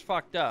turn. That's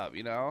fucked up,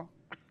 you know.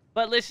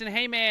 But listen,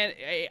 hey man,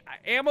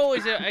 ammo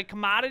is a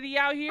commodity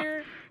out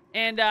here,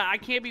 and I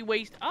can't be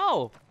wasting.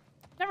 Oh,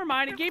 never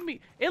mind.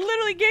 It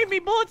literally gave me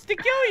bullets to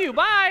kill you.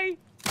 Bye.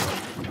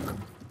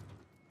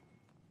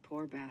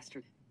 Poor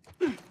bastard.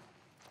 The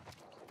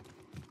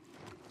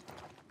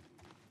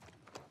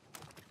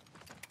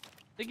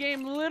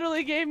game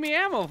literally gave me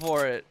ammo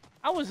for it.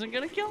 I wasn't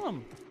gonna kill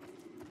him.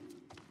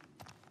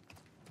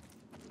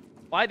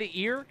 Why the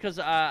ear? Because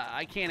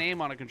I can't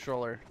aim on a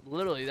controller.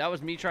 Literally, that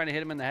was me trying to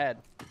hit him in the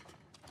head.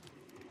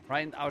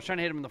 Right? I was trying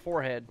to hit him in the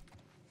forehead.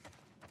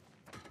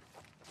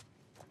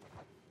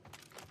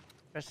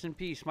 Rest in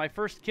peace. My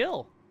first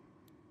kill.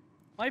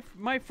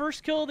 My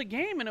first kill of the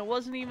game, and it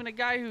wasn't even a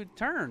guy who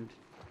turned.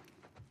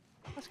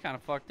 That's kind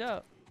of fucked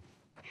up.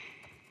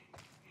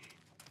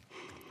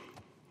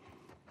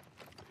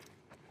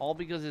 All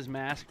because his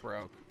mask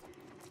broke.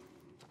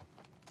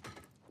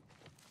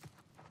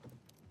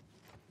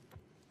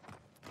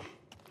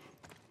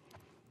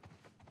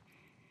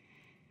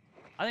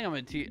 I think I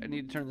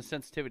need to turn the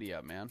sensitivity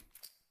up, man.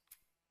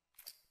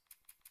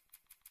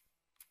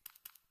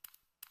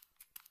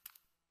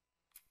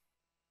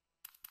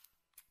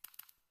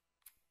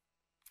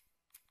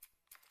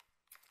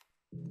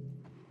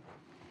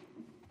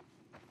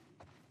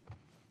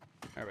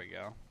 There we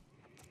go.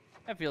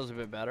 That feels a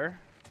bit better.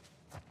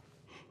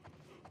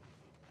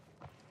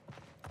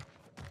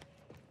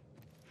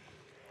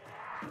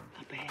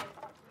 Up ahead.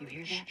 You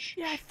hear that? Shh.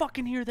 Yeah, I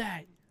fucking hear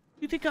that.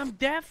 You think I'm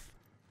deaf?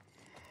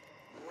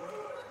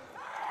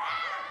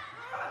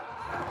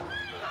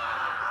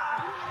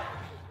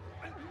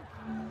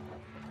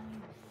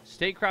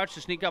 Stay crouched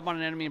to sneak up on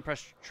an enemy and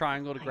press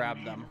triangle to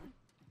grab them.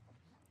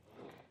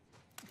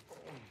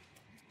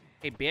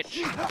 Hey,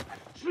 bitch.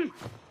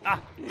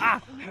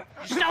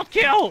 Stealth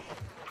kill!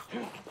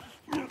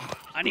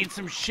 I need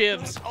some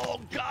shivs. Oh,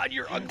 God,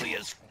 you're ugly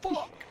as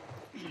fuck.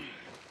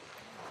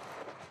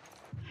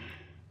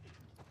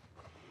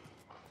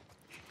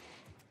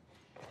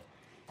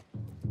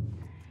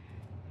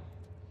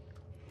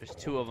 There's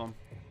two of them.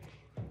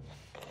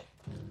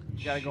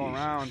 You gotta go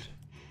around.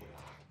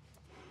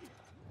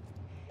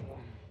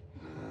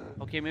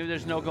 Okay, maybe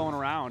there's no going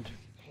around.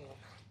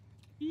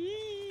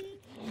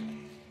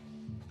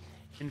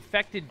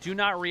 Infected do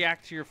not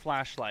react to your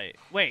flashlight.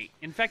 Wait,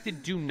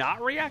 infected do not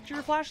react to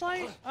your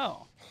flashlight?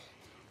 Oh.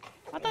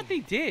 I thought they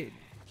did.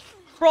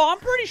 Bro, I'm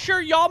pretty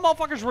sure y'all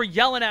motherfuckers were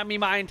yelling at me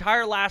my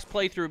entire last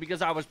playthrough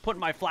because I was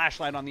putting my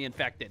flashlight on the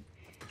infected.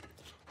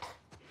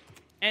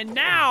 And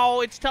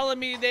now it's telling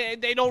me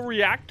they don't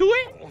react to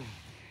it?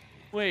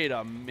 Wait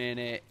a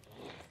minute.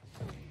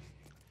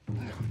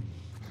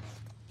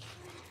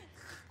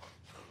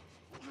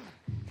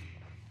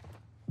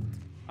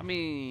 I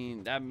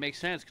mean, that makes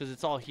sense because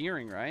it's all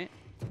hearing, right?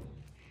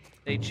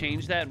 They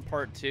changed that in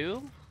part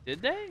 2?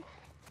 Did they?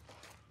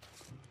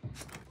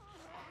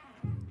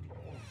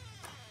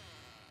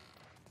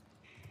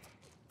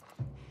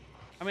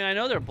 I mean, I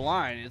know they're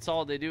blind. It's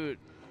all they do,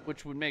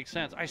 which would make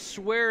sense. I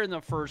swear in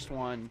the first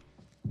one,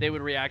 they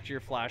would react to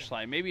your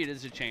flashlight. Maybe it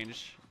is a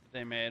change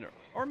they made.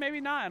 Or maybe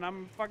not, and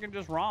I'm fucking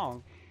just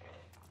wrong.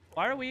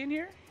 Why are we in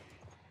here?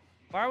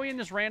 Why are we in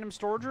this random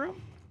storage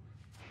room?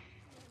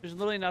 There's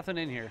literally nothing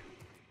in here.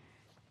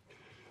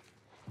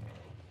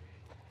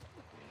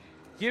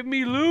 Give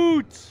me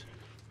loot!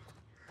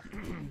 Do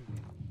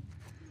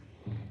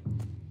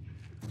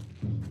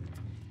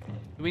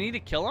we need to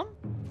kill him?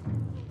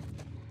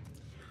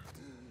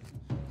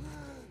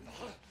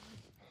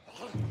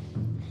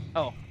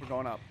 Oh, we're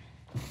going up.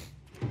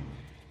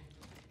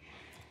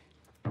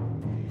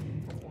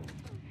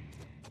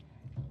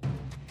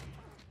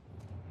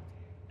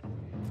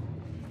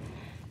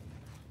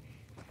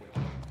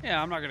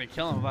 Yeah, I'm not gonna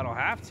kill him if I don't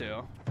have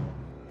to.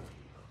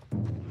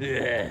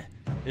 Yeah.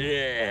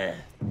 Yeah.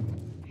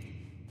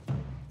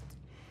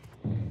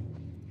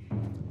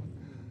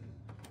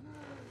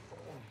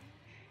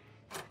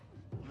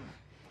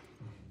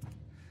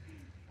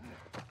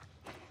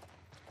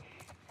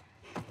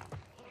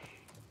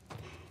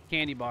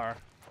 Candy bar.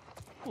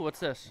 Ooh, what's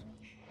this?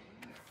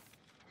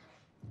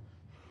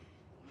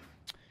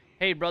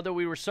 Hey, brother,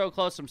 we were so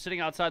close. I'm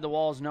sitting outside the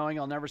walls knowing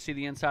I'll never see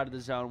the inside of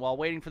the zone. While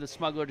waiting for the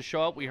smuggler to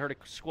show up, we heard a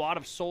squad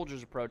of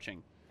soldiers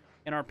approaching.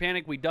 In our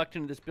panic, we ducked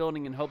into this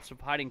building in hopes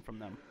of hiding from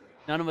them.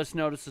 None of us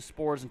noticed the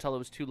spores until it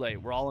was too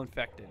late. We're all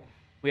infected.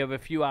 We have a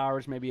few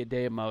hours, maybe a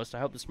day at most.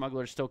 I hope the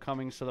smuggler is still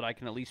coming so that I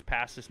can at least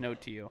pass this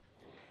note to you.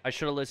 I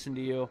should have listened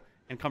to you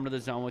and come to the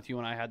zone with you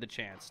when I had the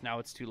chance. Now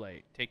it's too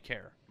late. Take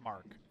care.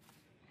 Mark.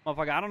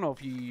 Motherfucker, I don't know if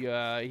he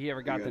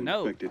ever got the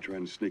note. Infected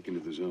trying to sneak into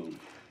the zone.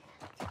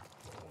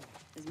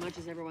 As much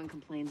as everyone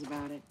complains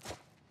about it,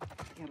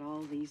 yet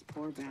all these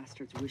poor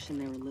bastards wishing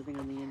they were living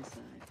on the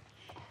inside.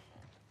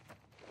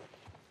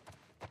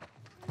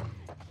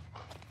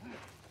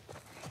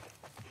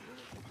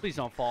 Please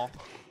don't fall.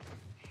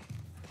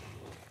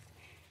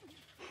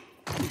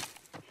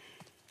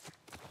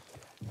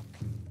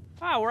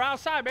 Ah, we're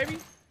outside, baby.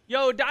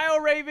 Yo, Dio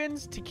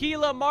Ravens,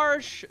 Tequila,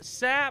 Marsh,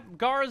 Sap,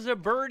 Garza,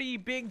 Birdie,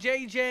 Big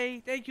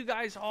JJ. Thank you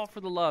guys all for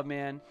the love,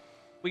 man.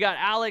 We got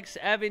Alex,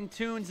 Evan,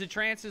 Tunes, The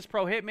Trances,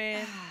 Pro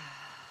Hitman.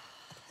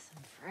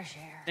 Some fresh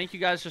air. Thank you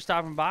guys for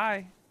stopping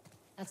by.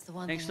 That's the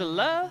one Thanks thing for I the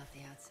love love. about the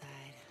outside.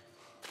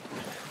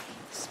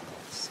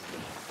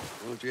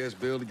 Why don't you ask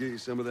Bill to get you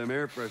some of them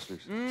air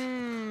fresheners?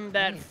 Mmm,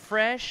 that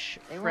fresh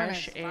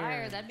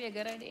air. That'd be a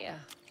good idea.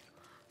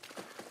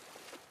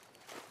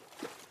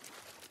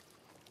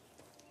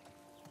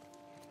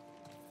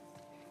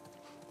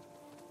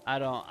 I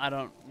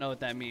don't know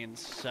what that means,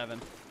 7.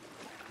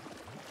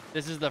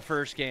 This is the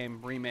first game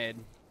remade.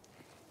 Can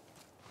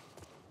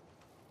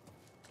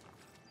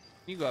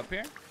you go up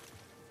here?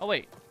 Oh,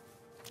 wait.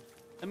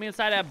 Let me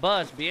inside that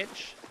bus,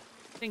 bitch.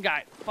 Thing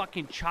got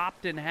fucking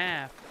chopped in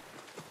half.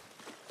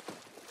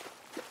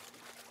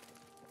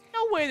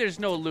 No way there's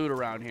no loot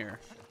around here.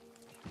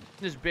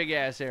 This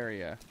big-ass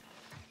area.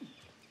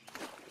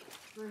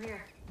 Through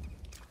here.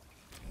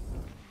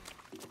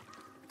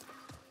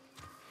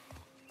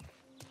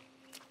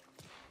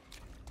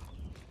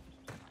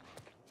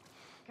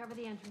 Cover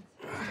the entrance.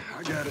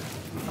 I got it.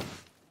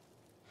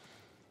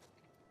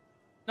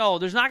 No,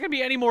 there's not gonna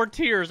be any more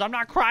tears. I'm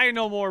not crying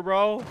no more,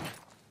 bro.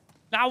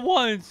 Not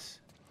once.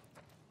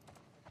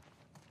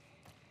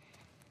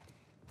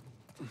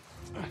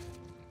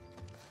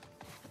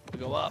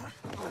 Go up.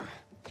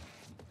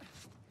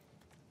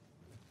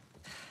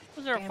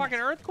 Was there a fucking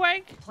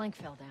earthquake? The plank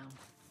fell down.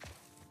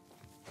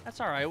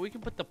 That's alright. We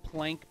can put the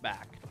plank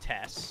back,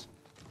 Tess.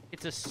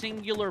 It's a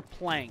singular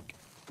plank.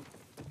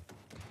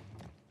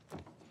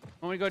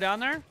 Want me to go down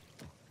there?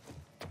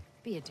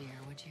 Be a dear,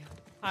 would you?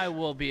 I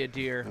will be a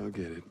deer. I'll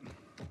get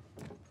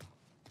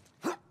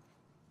it.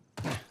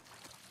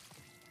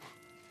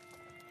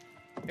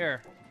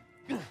 Here.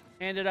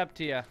 Hand it up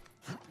to you.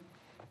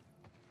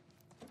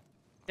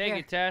 Take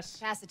it, Tess.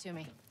 Pass it to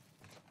me.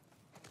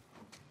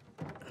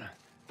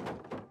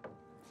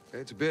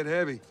 It's a bit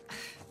heavy.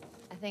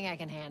 I think I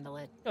can handle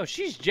it. Yo,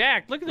 she's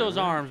jacked. Look at those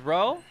arms,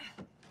 bro.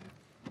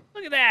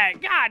 Look at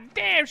that. God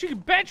damn, she can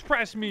bench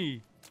press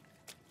me.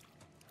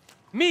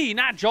 Me,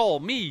 not Joel.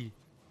 Me.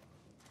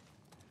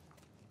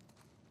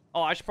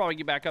 Oh, I should probably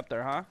get back up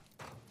there, huh?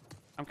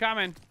 I'm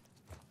coming.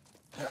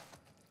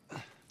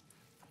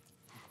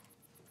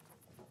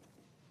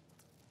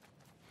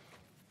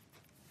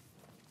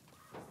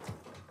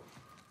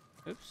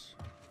 Oops.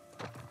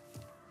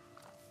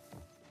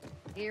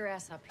 Get your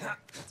ass up here.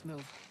 Let's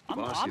move.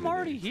 I'm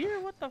already here?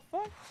 What the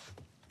fuck?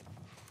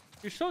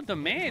 You're so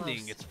demanding.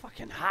 Close. It's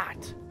fucking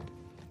hot.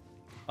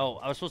 Oh,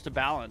 I was supposed to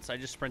balance. I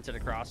just sprinted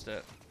across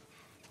it.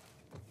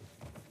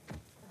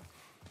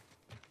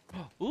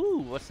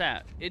 Ooh, what's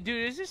that? Dude,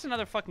 is this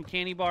another fucking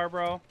candy bar,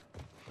 bro?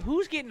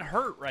 Who's getting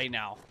hurt right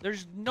now?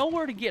 There's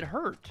nowhere to get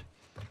hurt.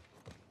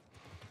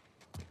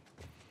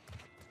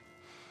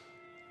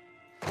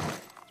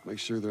 Make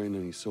sure there ain't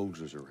any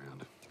soldiers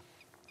around.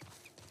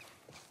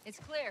 It's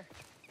clear.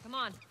 Come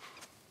on.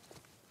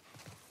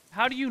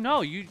 How do you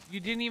know? You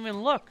didn't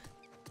even look.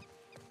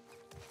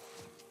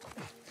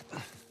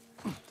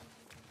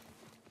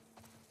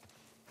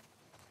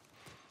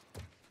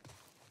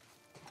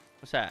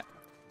 What's that?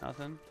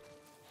 Nothing.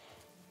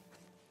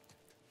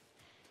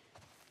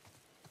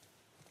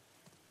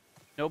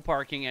 No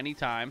parking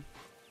anytime.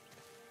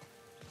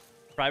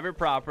 Private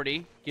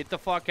property. Get the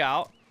fuck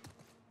out.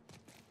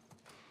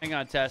 Hang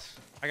on, Tess.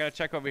 I gotta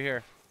check over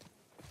here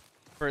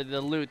for the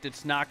loot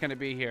that's not gonna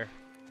be here.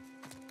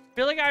 I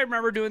feel like I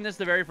remember doing this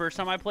the very first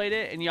time I played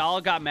it, and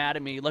y'all got mad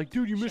at me. Like,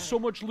 dude, you missed so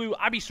much loot.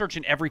 I'd be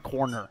searching every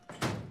corner.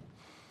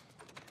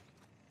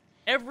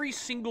 Every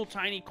single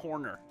tiny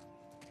corner.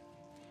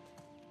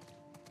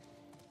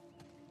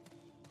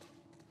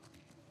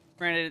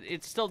 Granted,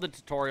 it's still the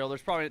tutorial.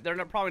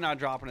 They're probably not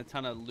dropping a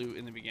ton of loot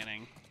in the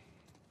beginning.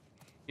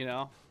 You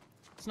know?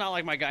 It's not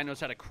like my guy knows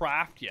how to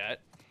craft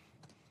yet.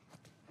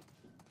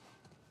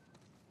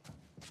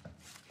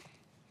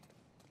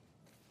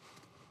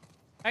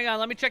 Hang on,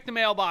 let me check the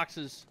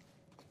mailboxes.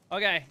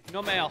 Okay,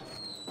 no mail.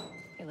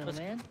 Hey, little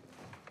man.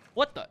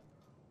 What the?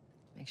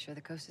 Make sure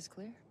the coast is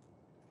clear.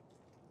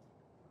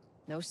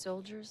 No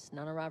soldiers,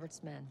 none of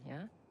Robert's men,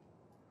 yeah?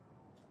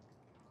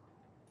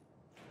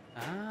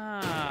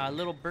 Ah,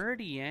 little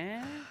birdie,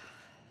 eh?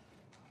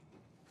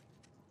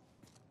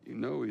 You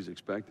know he's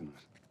expecting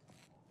us.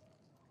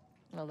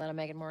 Well, that'll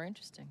make it more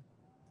interesting.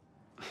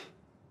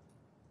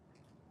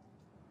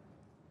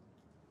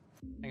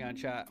 Hang on,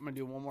 chat. I'm gonna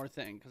do one more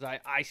thing because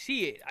I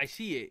see it. I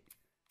see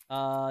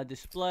it.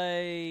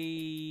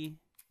 Display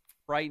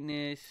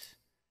brightness,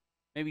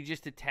 maybe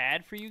just a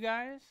tad for you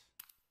guys.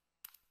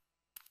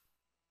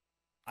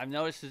 I've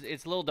noticed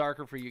it's a little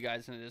darker for you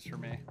guys than it is for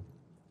me.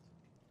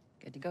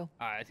 Good to go.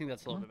 All right, I think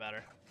that's a little bit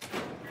better.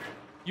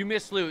 You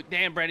missed loot.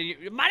 Damn, Brandon.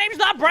 My name's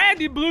not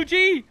Brandon, Blue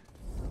G.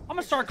 I'm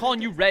gonna start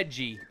calling you Red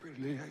G.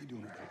 How you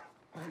doing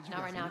today?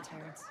 Not right now,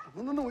 Terrence.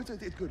 No, it's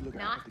good. Look,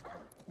 Not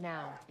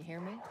now. You hear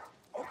me?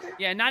 Okay.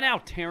 Yeah, not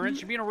now,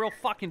 Terrence. You're being a real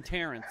fucking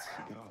Terrence.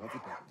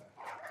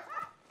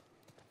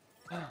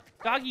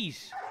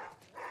 Doggies.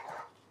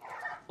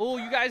 Oh,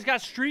 you guys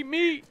got street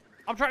meat?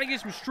 I'm trying to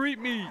get some street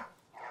meat.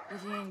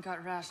 If you ain't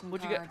got ration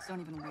What'd you cards, don't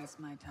even waste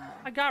my time.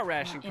 I got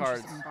ration I'm not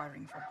cards. interested in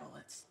bartering for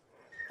bullets.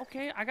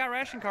 Okay, I got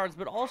ration cards,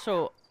 but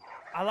also,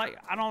 I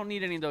don't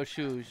need any of those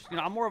shoes. You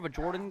know, I'm more of a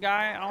Jordan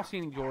guy. I don't see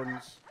any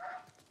Jordans.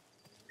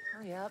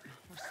 Hurry up,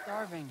 we're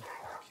starving.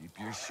 Keep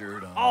your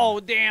shirt on.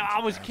 Oh, damn, I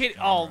was kidding.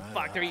 Oh,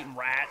 fuck, they're eating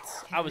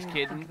rats. I was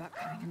kidding.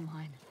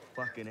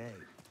 Fucking A.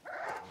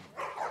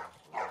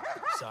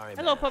 Sorry,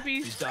 Hello, man.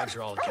 puppies. These dogs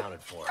are all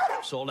accounted for.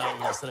 Sold out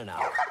in less than an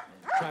hour.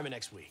 Try me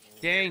next week.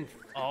 Dang.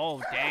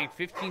 Oh, dang.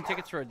 15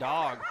 tickets for a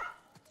dog.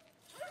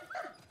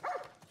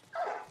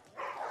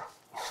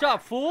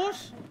 Sup,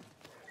 fools?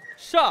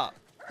 Sup?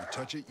 You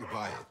touch it, you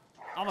buy it.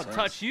 I'm gonna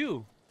touch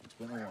you. It's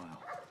been a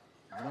while.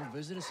 You don't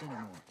visit us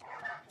anymore.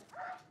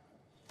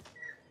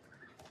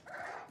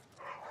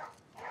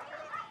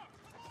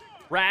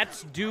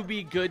 Rats do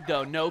be good,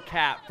 though. No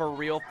cap. For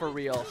real, for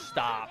real.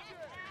 Stop.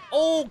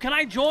 Oh, can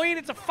I join?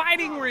 It's a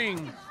fighting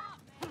ring.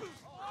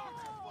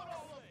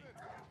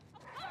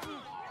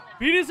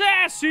 Beat his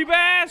ass,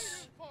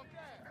 Seabass.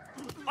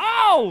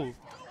 Oh!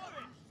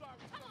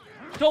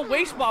 Don't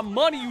waste my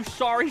money, you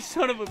sorry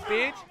son of a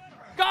bitch.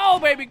 Go,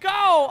 baby, go!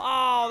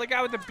 Oh, the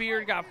guy with the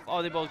beard got...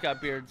 Oh, they both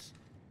got beards.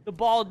 The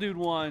bald dude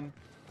won.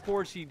 Of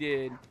course he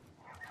did.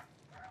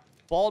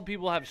 Bald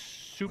people have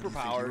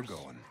superpowers.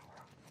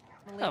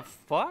 What the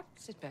fuck?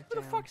 Sit back Who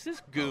the fuck's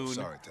this goon? Oh,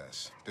 sorry,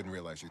 Tess. Didn't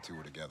realize you two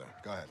were together.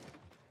 Go ahead.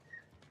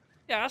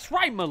 Yeah, that's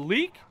right,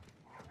 Malik.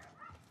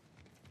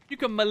 You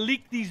can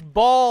Malik these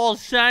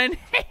balls, son.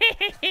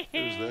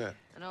 Who's that?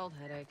 An old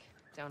headache.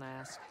 Don't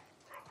ask.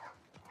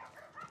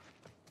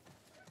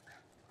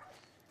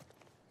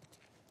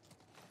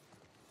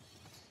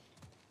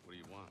 What do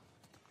you want?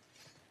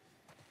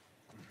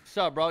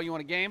 Sup, bro? You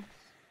want a game?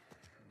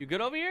 You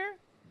good over here?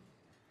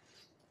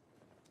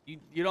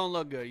 You don't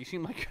look good. You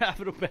seem like you're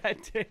having a bad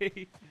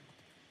day.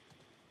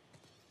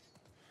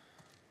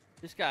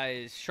 This guy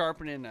is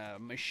sharpening a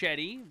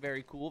machete.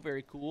 Very cool,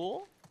 very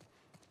cool.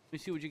 Let me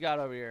see what you got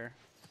over here.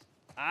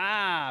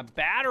 Ah,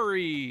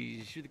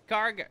 batteries. You're the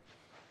car guy.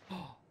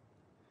 Oh,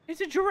 it's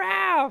a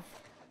giraffe.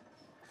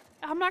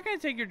 I'm not going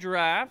to take your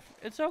giraffe.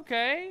 It's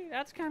okay.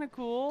 That's kind of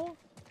cool.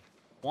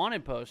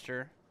 Wanted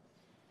poster.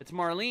 It's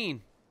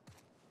Marlene.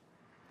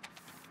 The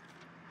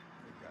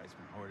guy's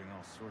been hoarding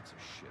all sorts of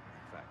shit.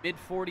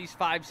 Mid-40s,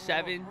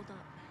 5'7".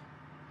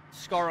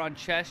 Scar on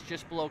chest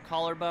just below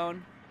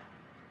collarbone.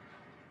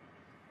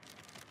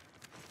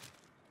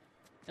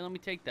 Hey, let me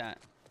take that.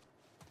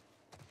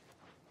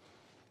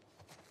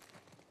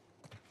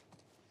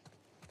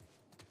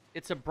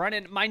 It's a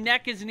Brennan. My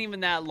neck isn't even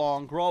that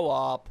long. Grow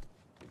up.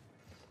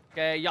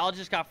 Okay, y'all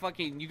just got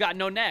fucking... You got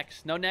no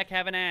necks. No neck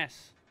have an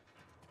ass.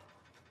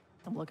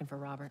 I'm looking for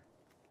Robert.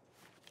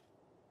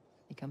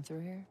 You come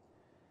through here?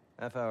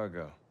 Half hour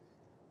ago.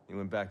 He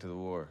went back to the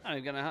war.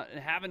 I'm not gonna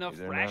have enough He's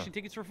there ration now.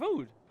 tickets for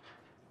food.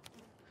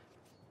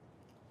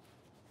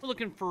 We're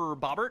looking for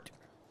Bobbert.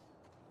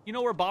 You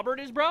know where Bobbert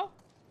is, bro?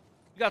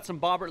 You got some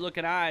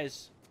Bobbert-looking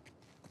eyes.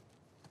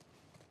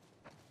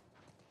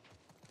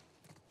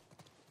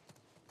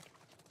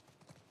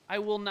 I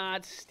will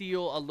not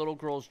steal a little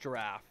girl's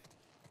giraffe.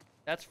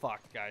 That's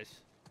fucked,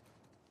 guys.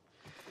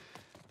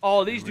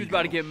 Oh, these dudes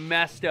about to get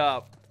messed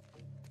up.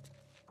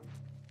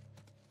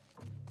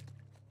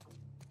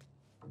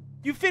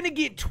 You finna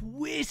get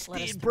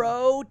twisted,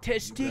 bro.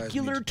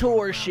 Testicular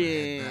torsion.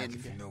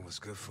 If you know what's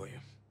good for you.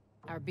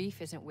 Our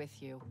beef isn't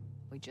with you.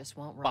 We just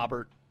won't run.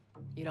 Bobbert.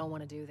 You don't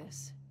want to do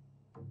this.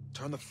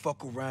 Turn the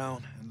fuck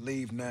around and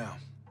leave now.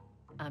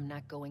 I'm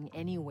not going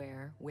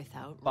anywhere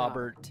without Bobbert.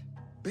 Robert.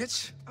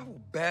 Bitch, I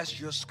will bash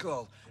your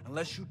skull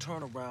unless you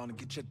turn around and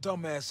get your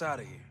dumb ass out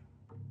of here.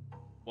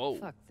 Whoa.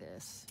 Fuck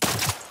this.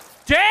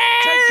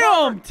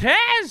 Damn,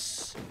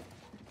 Tess!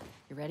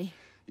 You ready?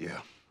 Yeah.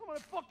 I'm gonna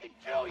fucking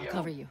kill you. I'll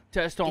cover you.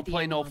 Tess, don't Get the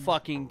play no angle on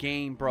fucking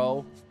game,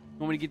 bro. You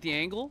want me to get the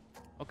angle?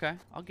 Okay,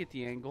 I'll get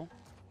the angle.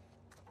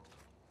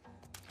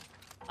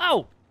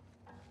 Oh!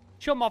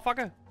 Chill,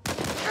 motherfucker.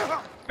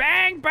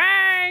 Bang,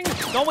 bang!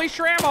 Don't waste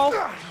your ammo.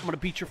 I'm gonna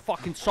beat your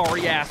fucking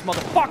sorry ass,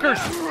 motherfuckers.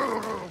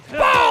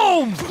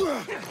 Boom!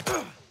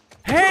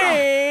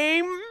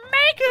 Hey,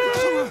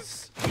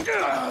 makers!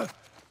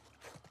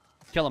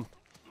 Kill him.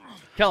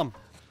 Kill him.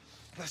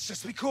 Let's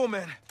just be cool,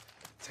 man.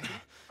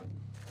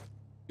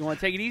 You want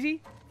to take it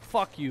easy?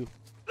 Fuck you.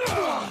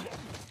 I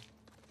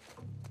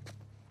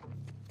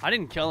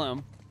didn't kill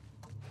him.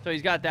 So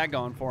he's got that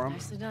going for him.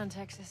 Nicely done,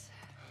 Texas.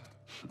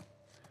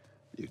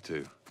 You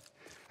too.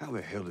 How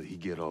the hell did he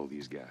get all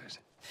these guys?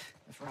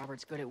 If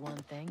Robert's good at one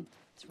thing,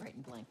 it's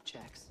writing blank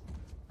checks.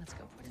 Let's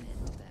go put an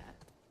end to that.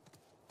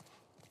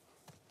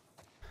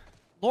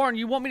 Lauren,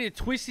 you want me to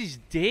twist his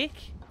dick?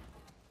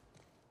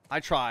 I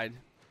tried.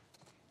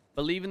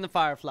 Believe in the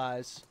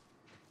fireflies.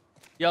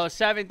 Yo,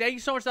 7, thank you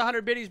so much for the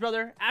 100 biddies,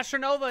 brother.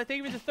 Astronova, thank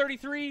you for the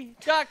 33.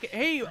 Duck,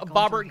 hey,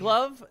 Bobbert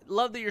Glove.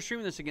 Love that you're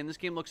streaming this again. This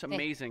game looks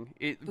amazing.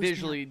 It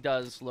visually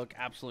does look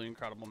absolutely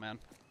incredible, man.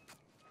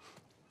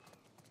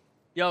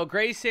 Yo,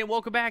 Grayson,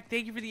 welcome back.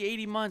 Thank you for the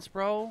 80 months,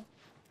 bro. All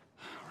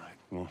right,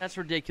 well. That's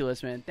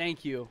ridiculous, man.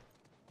 Thank you.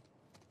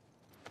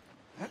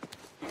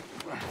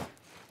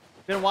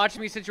 Been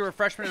watching me since you were a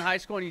freshman in high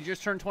school and you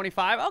just turned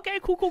 25. Okay,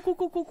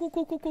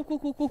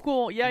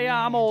 cool.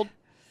 Yeah, I'm old.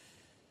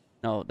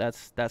 No,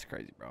 that's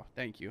crazy, bro.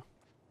 Thank you.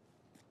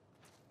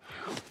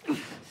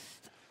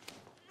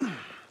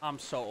 I'm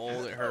so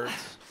old, it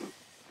hurts.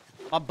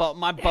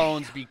 My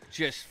bones be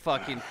just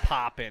fucking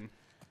popping,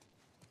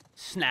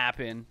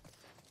 snapping,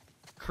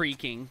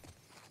 creaking.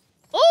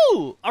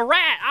 Ooh, a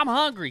rat! I'm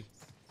hungry.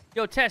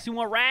 Yo, Tess, you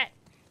want rat?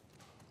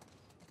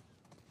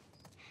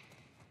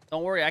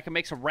 Don't worry, I can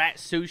make some rat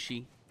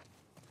sushi.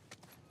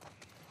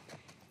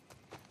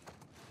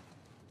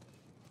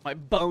 My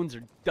bones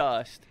are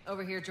dust.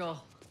 Over here,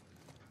 Joel.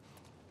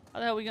 How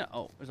the hell are we gonna...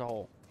 Oh, there's a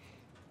hole.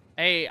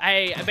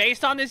 Hey,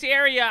 based on this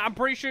area, I'm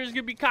pretty sure there's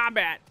gonna be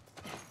combat.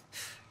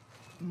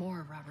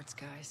 More of Robert's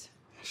guys.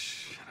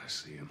 Shit, I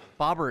see him.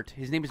 Bobbert.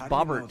 His name is How do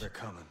you know Bobbert. they're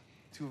coming?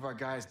 2 of our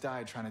guys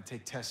died trying to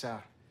take Tess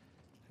out.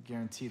 I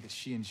guarantee that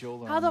she and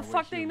Joel are How on the their way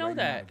fuck here they know right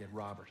now that? to get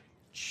Robert.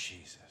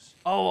 Jesus.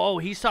 Oh,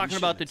 he's talking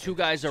about the 2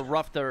 guys that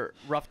roughed them.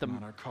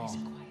 On our call.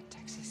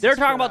 They're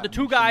talking about the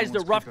 2 guys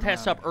that roughed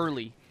Tess up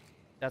early.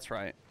 That's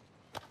right.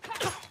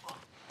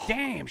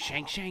 Damn,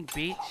 shank,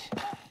 bitch.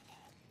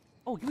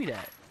 Oh, give me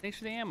that. Thanks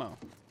for the ammo.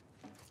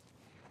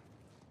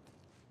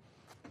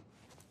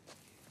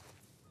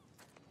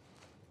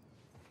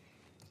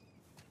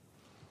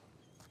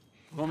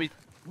 You want me?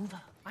 Move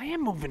up. I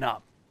am moving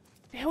up.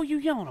 The hell you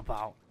yelling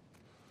about?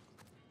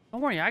 Don't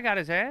worry, I got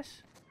his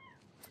ass.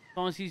 As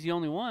long as he's the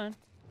only one.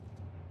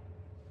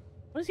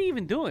 What is he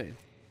even doing?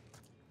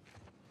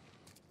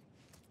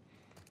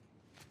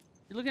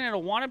 You looking at a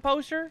wanted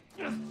poster?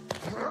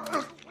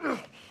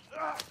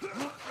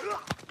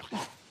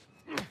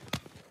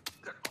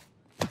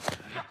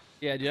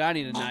 Yeah, dude, I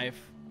need a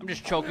knife. I'm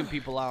just choking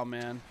people out,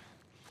 man.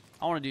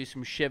 I want to do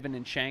some shiving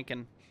and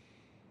shanking.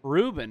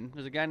 Ruben.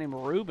 There's a guy named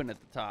Ruben at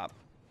the top.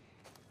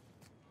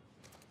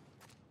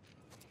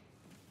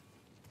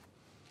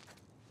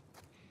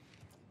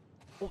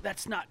 Oh,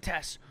 that's not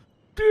Tess.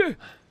 Duh.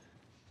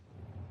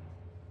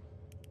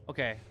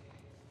 Okay.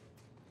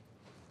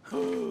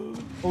 Oh,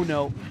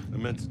 no. I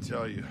meant to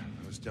tell you,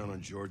 I was down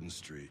on Jordan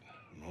Street,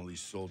 and all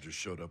these soldiers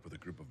showed up with a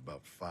group of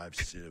about 5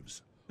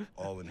 civs,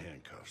 all in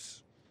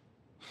handcuffs.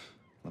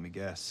 Let me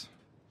guess.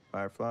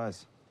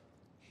 Fireflies?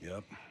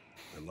 Yep.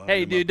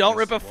 Hey, dude, don't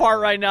rip a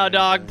fart right now,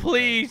 dog.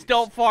 Please,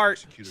 don't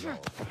fart. Get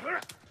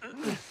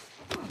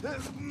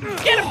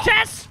him,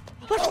 Tess!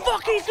 Let's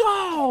fucking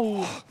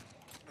go!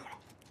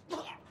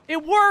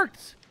 It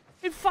worked!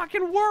 It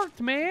fucking worked,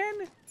 man!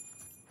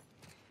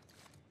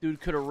 Dude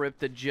could have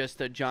ripped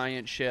just a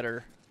giant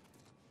shitter.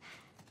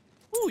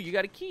 Ooh, you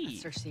got a key.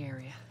 Let's search the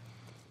area.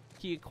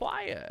 Key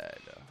acquired.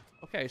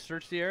 Okay,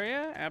 search the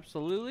area.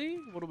 Absolutely.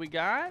 What do we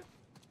got?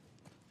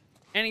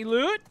 Any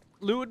loot?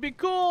 Loot would be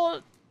cool.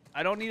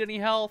 I don't need any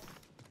health.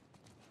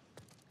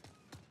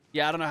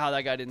 Yeah, I don't know how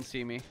that guy didn't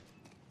see me.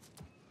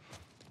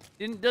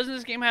 Doesn't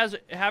this game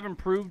have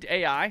improved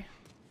AI?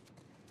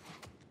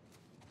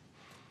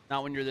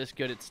 Not when you're this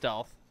good at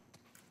stealth.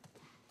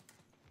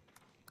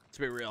 Let's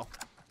be real.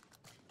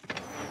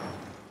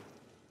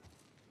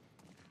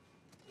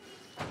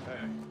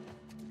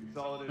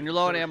 When you're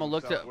low on ammo,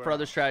 look for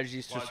other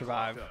strategies to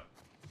survive.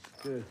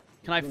 Can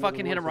I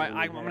fucking hit him right?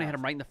 I'm gonna hit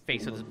him right in the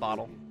face with this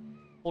bottle.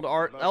 Hold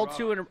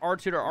L2 and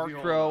R2 to arc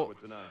throw.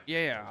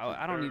 Yeah,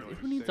 I don't need.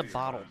 Who needs a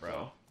bottle,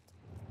 bro?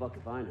 Fuck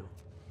if I know.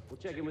 We'll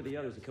check in with the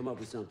others and come up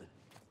with something.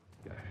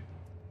 Okay.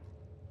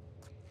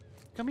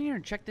 Come here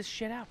and check this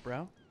shit out,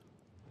 bro.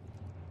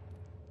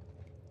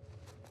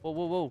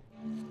 Whoa.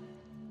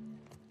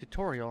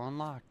 Tutorial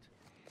unlocked.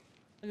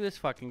 Look at this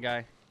fucking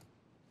guy.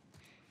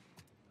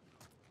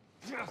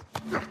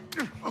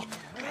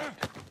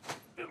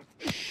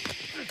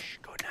 Shh,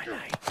 go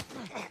night-night.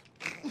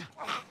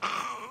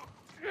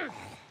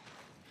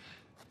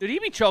 Dude, he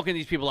be choking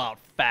these people out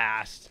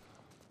fast.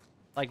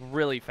 Like,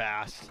 really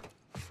fast.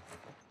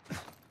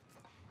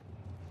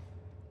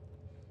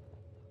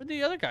 Where'd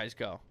the other guys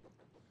go?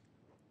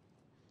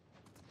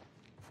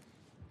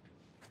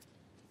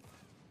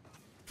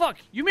 Fuck,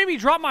 you made me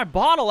drop my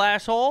bottle,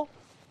 asshole.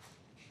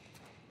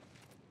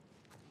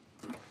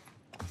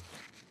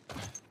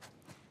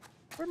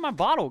 Where'd my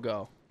bottle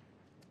go?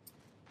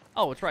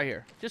 Oh, it's right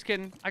here. Just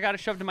kidding. I got it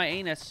shoved in my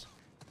anus.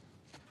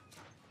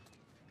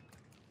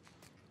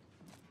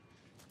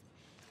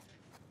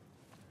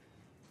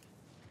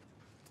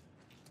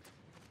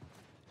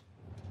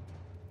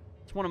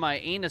 It's one of my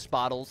anus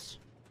bottles.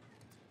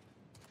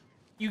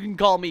 You can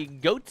call me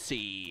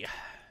Goatsy.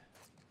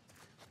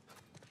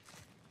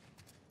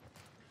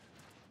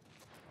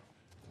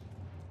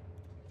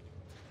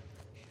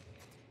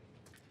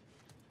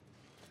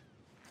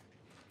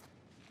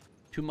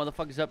 Two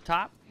motherfuckers up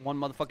top, one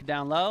motherfucker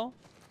down low.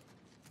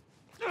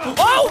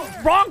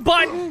 Oh! Wrong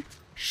button!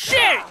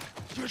 Shit!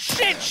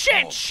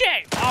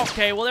 Shit!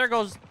 Okay, well there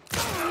goes...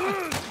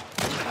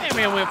 Hey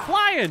man, we went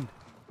flying.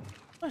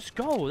 Let's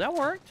go, that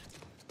worked.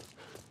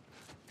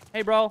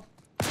 Hey bro.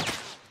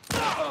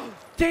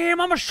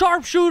 Damn, I'm a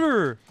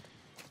sharpshooter!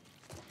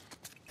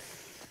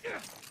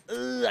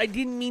 I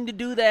didn't mean to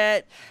do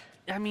that.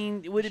 I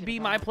mean, would it be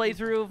my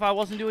playthrough if I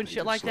wasn't doing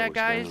shit like that,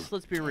 guys?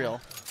 Let's be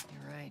real.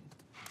 You're right.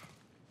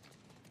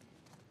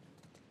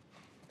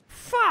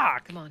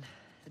 Fuck! Come on.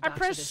 I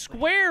pressed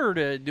square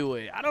to do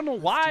it. I don't know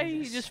why.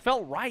 It just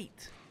felt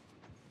right.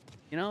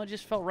 You know, it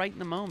just felt right in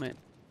the moment.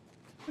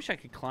 Wish I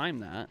could climb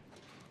that.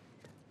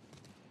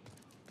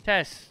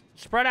 Tess,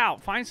 spread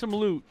out. Find some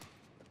loot.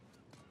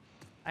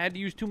 I had to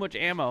use too much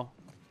ammo.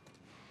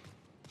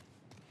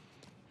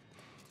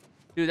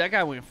 Dude, that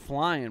guy went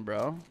flying,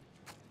 bro.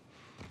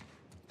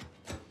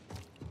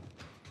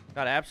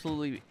 Got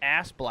absolutely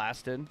ass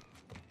blasted.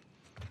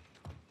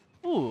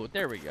 Ooh,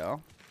 there we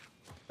go.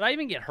 Did I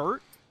even get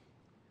hurt?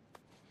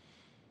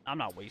 I'm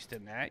not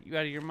wasting that. You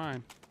out of your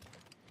mind.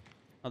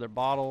 Another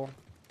bottle.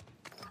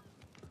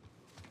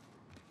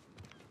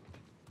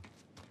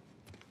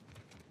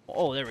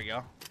 Oh, there we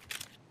go.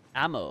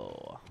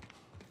 Ammo.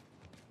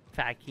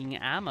 Fucking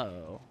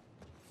ammo.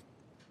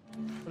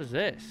 What is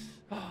this?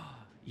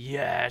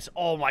 Yes.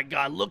 Oh my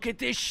god, look at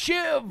this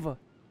shiv.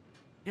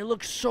 It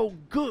looks so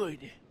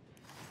good.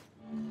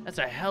 That's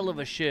a hell of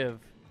a shiv.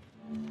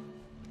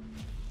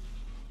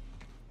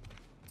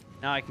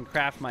 Now I can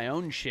craft my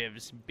own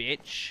shivs,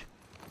 bitch.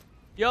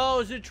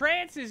 Yo,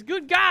 Zatrancis,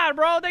 good God,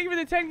 bro. Thank you for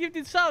the 10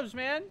 gifted subs,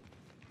 man.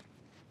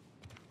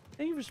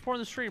 Thank you for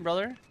supporting the stream,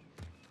 brother.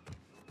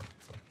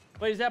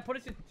 Wait, does that put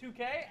us at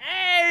 2K?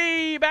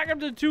 Hey, back up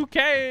to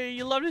 2K.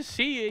 You love to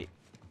see it.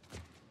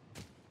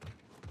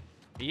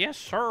 Yes,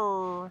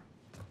 sir.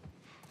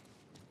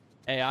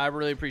 Hey, I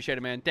really appreciate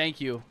it, man. Thank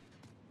you.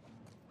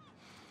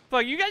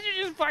 Fuck, you guys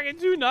are just fucking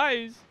too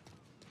nice.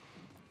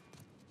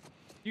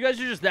 You guys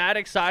are just that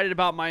excited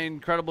about my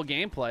incredible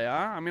gameplay,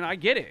 huh? I mean, I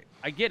get it.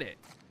 I get it.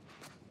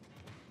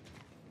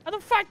 How the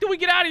fuck do we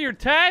get out of here,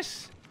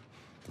 Tess?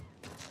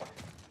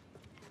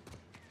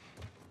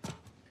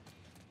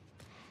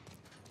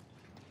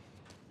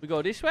 We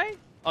go this way?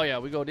 Oh, yeah,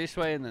 we go this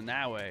way and then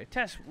that way.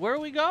 Tess, where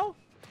do we go?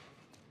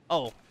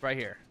 Oh, right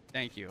here.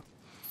 Thank you.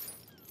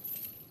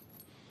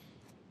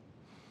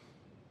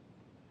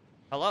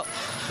 Hello?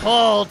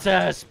 Pull,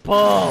 Tess,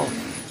 pull.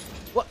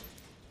 What?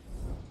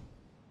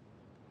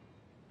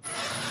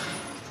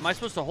 Am I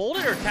supposed to hold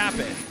it or tap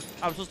it?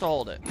 I'm supposed to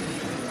hold it.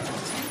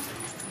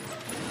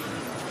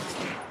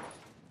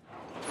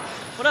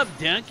 What up,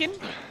 Duncan?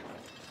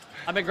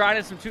 I've been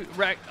grinding some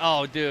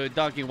Oh, dude,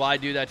 Duncan, why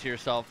do that to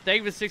yourself? Thank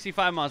you for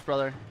 65 months,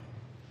 brother.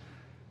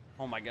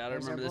 Oh my god, I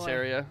remember this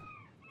area.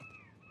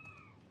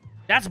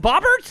 That's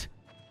Bobbert?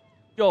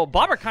 Yo,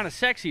 Bobbert kind of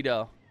sexy,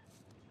 though.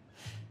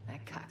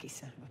 That cocky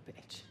son of a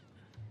bitch.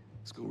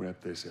 Let's go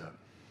wrap this up.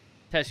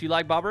 Tess, you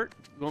like Bobbert?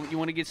 You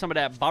want to get some of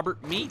that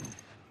Bobbert meat?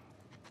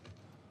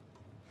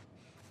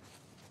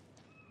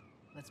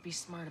 Let's be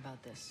smart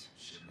about this.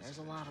 There's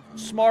a lot of them.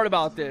 Smart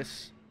about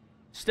this.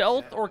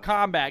 Stealth or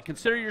combat.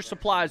 Consider your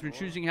supplies when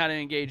choosing how to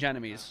engage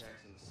enemies.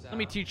 Let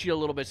me teach you a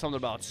little bit something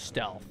about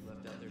stealth.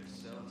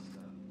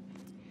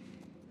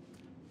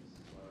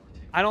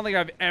 I don't think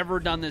I've ever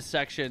done this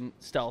section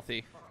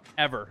stealthy.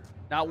 Ever.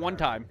 Not one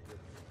time.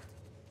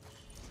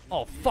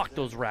 Oh, fuck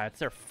those rats.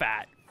 They're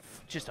fat.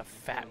 Just a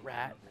fat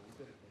rat.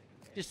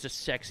 Just a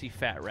sexy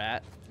fat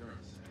rat.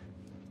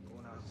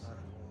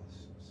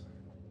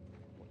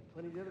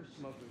 Plenty of other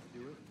smokers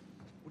do it.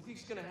 What do you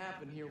think's gonna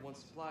happen here once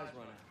supplies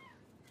run out?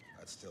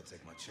 I'd still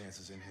take my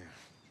chances in here.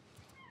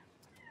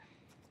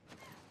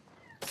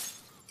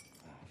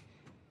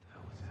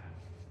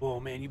 Oh,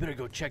 man, you better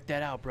go check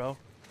that out, bro.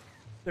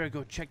 Better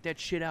go check that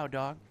shit out,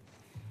 dog.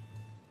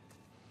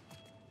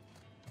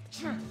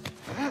 Shank,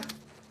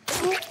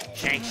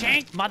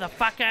 shank,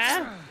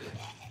 motherfucker!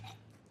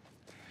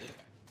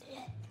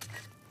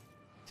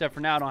 Except for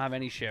now, I don't have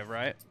any shiv,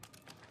 right?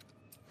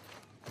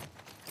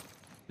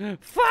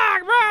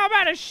 Fuck, bro, I'm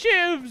out of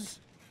shivs!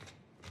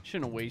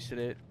 Shouldn't have wasted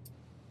it.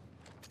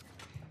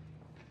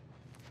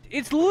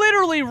 It's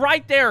literally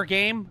right there,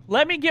 game.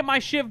 Let me get my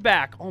shiv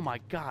back. Oh my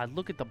god,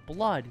 look at the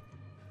blood.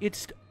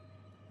 It's...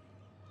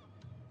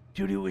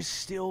 Dude, it was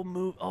still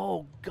moving.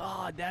 Oh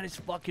god, that is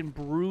fucking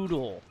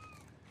brutal.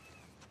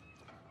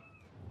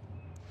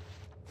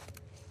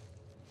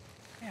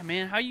 Yeah,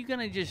 man, how you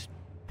gonna just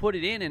put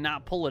it in and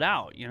not pull it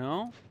out, you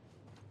know?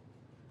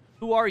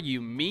 Who are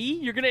you, me?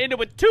 You're gonna end up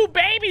with 2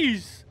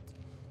 babies!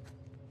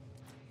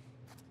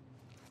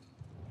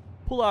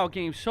 Pull-out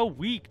game so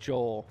weak,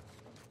 Joel.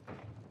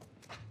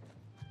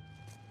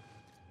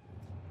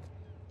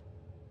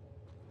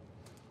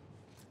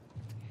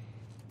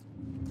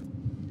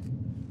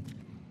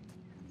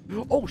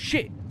 Oh,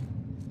 shit.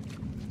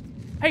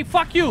 Hey,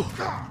 fuck you.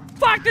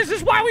 Fuck, this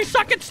is why we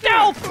suck at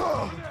stealth.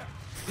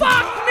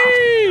 Fuck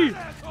me.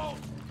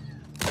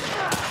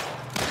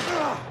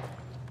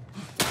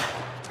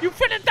 You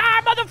finna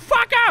die,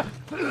 motherfucker.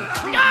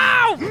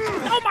 No.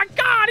 Oh, my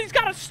God. He's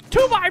got a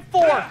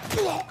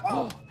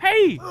 2x4.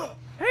 Hey.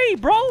 Hey,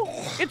 bro.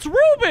 It's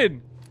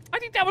Ruben. I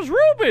think that was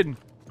Ruben.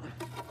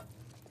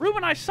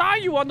 Ruben, I saw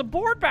you on the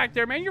board back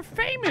there, man. You're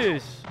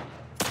famous.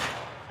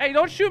 Hey,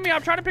 don't shoot me.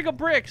 I'm trying to pick up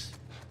bricks.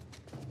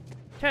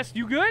 Tess,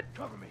 you good?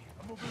 Cover me.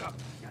 I'm moving up.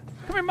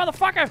 Come here,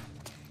 motherfucker.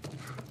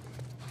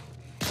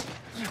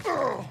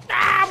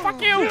 Ah,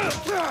 fuck you!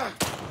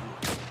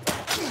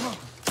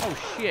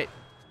 Oh, shit.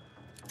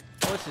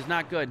 Oh, this is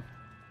not good.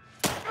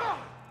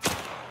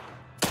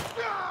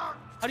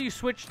 How do you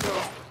switch?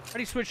 How do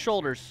you switch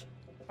shoulders?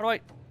 How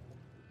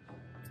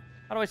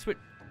do I switch?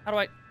 How do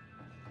I?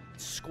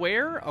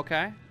 Square?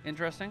 Okay,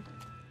 interesting.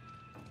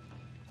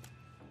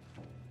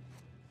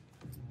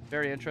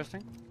 Very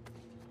interesting.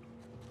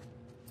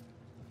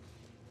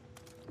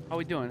 How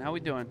we doing? How we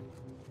doing?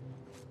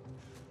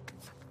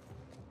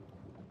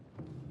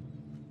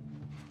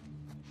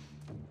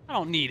 I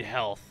don't need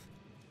health.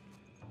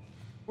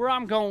 Where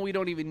I'm going, we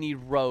don't even need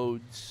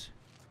roads.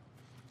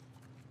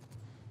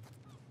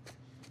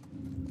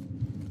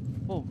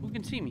 Whoa, who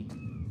can see me?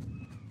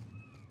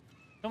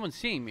 Someone's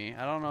seeing me.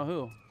 I don't know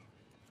who.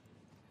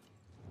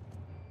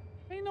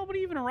 Ain't nobody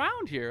even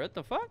around here. What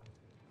the fuck?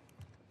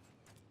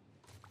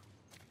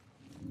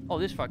 Oh,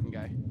 this fucking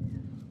guy.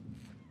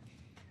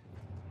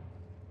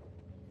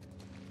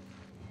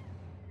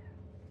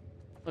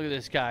 Look at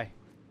this guy.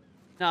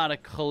 Not a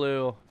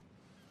clue.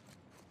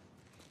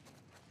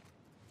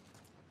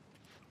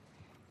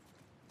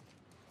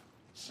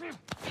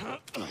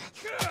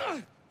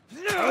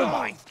 Oh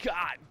my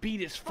god, beat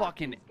his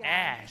fucking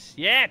ass.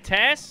 Yeah,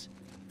 Tess.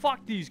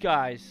 Fuck these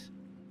guys.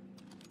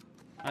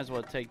 Might as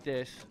well take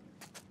this.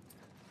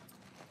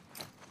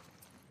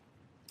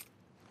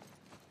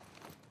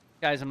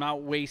 Guys, I'm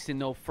not wasting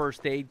no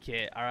first aid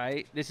kit,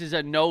 alright? This is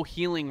a no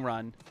healing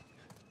run.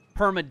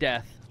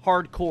 Permadeath.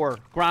 Hardcore.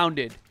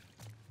 Grounded.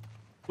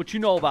 What you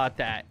know about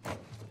that?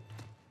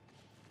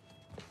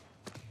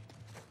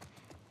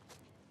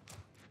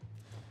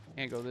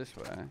 Can't go this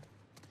way.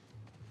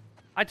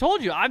 I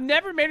told you, I've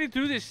never made it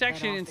through this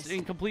section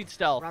in complete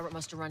stealth. Robert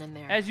must have run in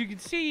there. As you can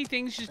see,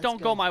 things just don't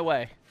go my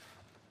way.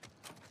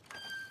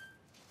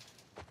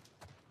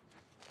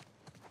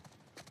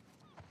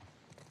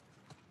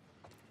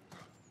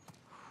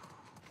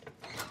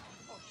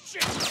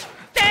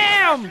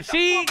 Damn!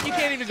 See? You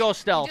can't even go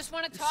stealth. You just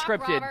want to It's talk,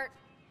 scripted. Robert?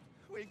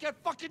 We got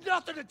fucking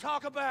nothing to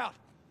talk about.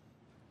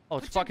 Oh,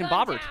 it's Put your fucking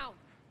gun Bobbert. down.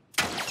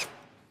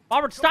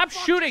 Bobbert, stop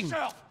shooting!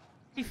 Yourself.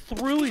 He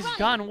threw his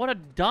gun. What a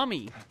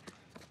dummy.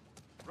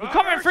 We're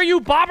coming for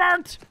you,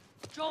 Bobbert!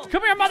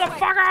 Come here,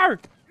 motherfucker!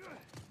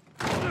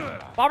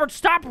 Bobbert,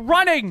 stop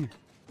running!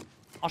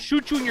 I'll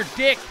shoot you in your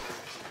dick.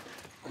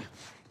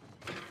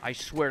 I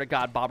swear to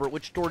God, Bobbert,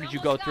 which door did you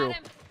go through?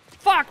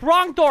 Fuck,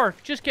 wrong door.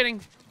 Just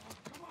kidding.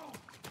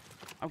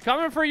 I'm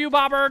coming for you,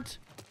 Bobbert.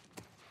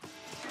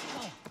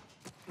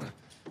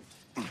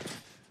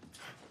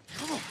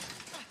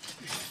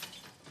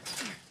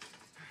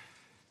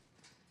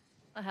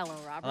 Oh, hello,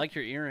 Robert. I like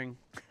your earring.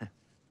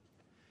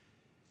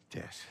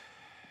 Tess.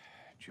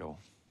 Joel.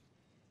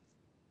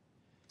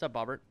 What's up,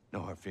 Bobbert? No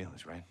hard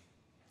feelings, right?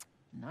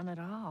 None at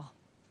all.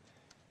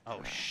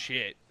 Oh,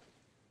 shit.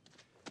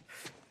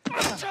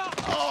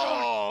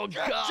 Oh,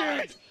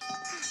 God.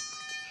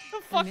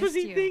 The fuck was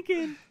he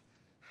thinking?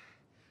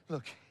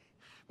 Look,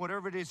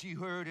 whatever it is you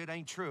heard, it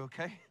ain't true,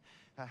 okay?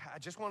 I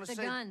just want to The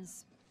say...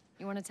 guns.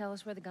 You want to tell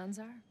us where the guns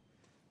are?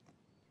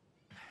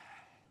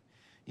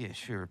 Yeah,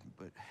 sure,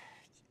 but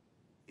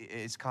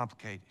it's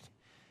complicated.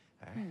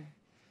 All right?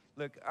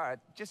 Look, all right,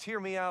 just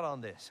hear me out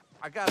on this.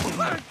 I got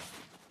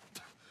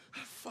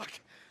Fuck.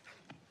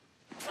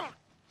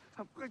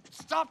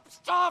 Stop!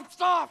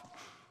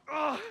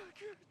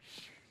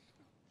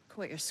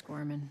 Quit your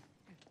squirming.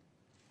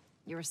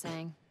 You were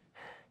saying?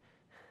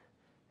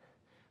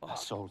 I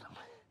sold him.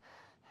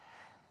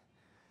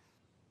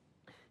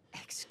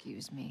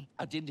 Excuse me.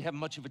 I didn't have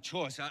much of a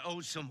choice. I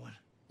owed someone.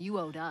 You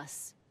owed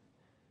us.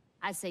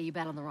 I'd say you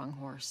bet on the wrong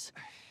horse.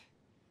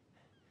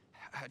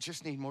 I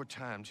just need more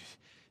time. Just,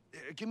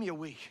 give me a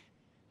week.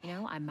 You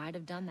know, I might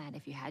have done that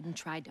if you hadn't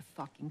tried to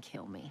fucking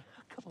kill me.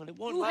 Come on, it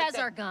won't Who like has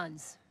that. our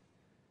guns?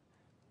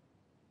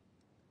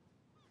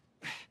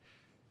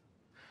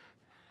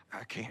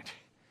 I can't.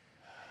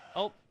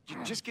 Oh.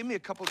 Just give me a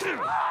couple days.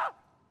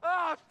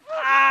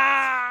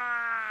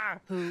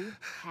 Who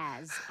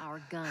has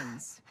our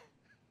guns?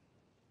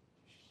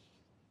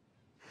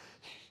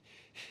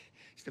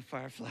 It's the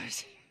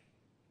Fireflies.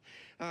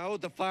 I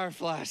owed the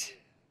Fireflies.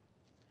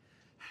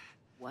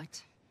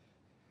 What?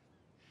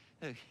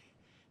 Look,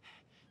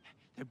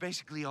 they're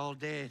basically all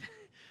dead.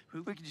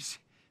 We could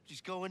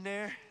just go in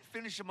there,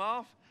 finish them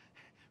off.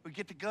 We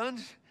get the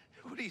guns.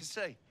 What do you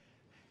say?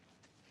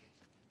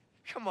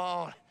 Come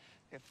on.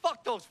 Yeah,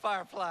 fuck those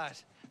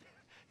Fireflies.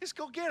 Let's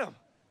go get them.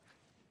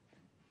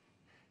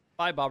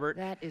 Bye, Bobbert.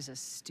 That is a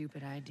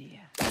stupid idea.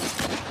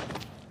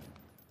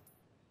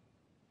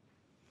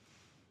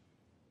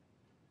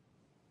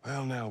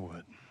 Well, now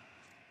what?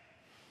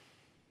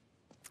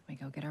 We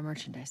go get our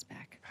merchandise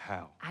back.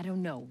 How? I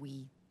don't know.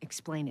 We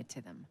explain it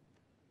to them.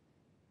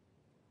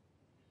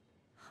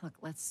 Look,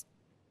 let's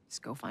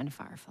go find a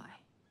Firefly.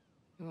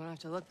 You won't have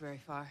to look very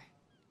far.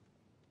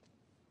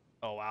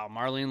 Oh, wow.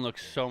 Marlene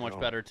looks so much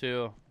better,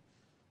 too.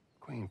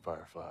 Queen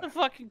Firefly. The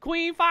fucking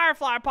Queen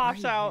Firefly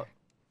pops out.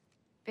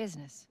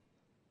 Business.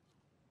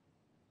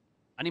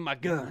 I need my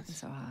guns. It's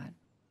so hot.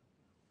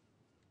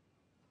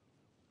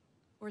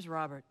 Where's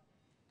Robert?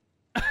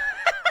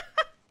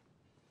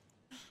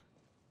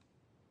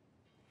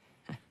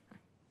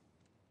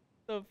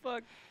 The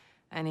fuck?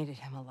 I needed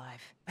him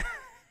alive.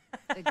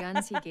 The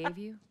guns he gave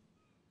you,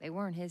 they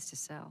weren't his to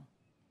sell.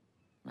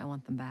 I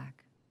want them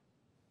back.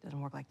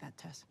 Doesn't work like that,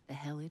 Tess. The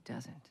hell it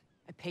doesn't.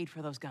 I paid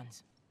for those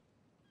guns.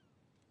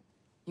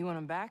 You want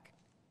them back?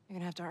 You're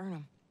gonna have to earn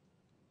them.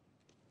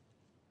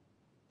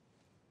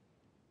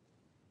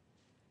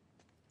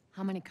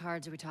 How many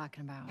cards are we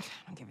talking about?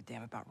 I don't give a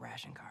damn about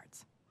ration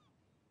cards.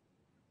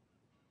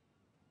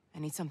 I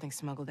need something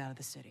smuggled out of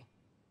the city.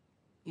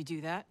 You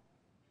do that,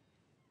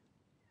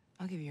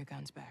 I'll give you your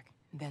guns back,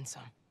 and then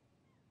some.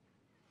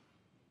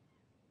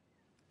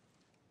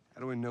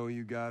 How do we know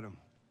you got them?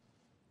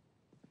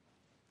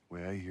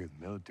 Well, I hear the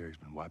military's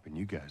been wiping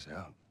you guys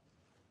out.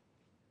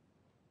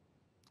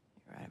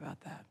 You're right about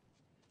that.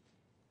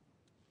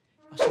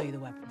 I'll show you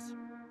the weapons.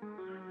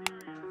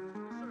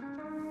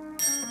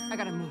 I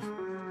gotta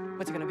move.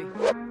 What's it gonna be?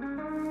 I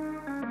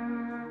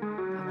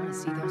want to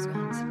see those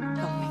guns.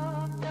 Help me.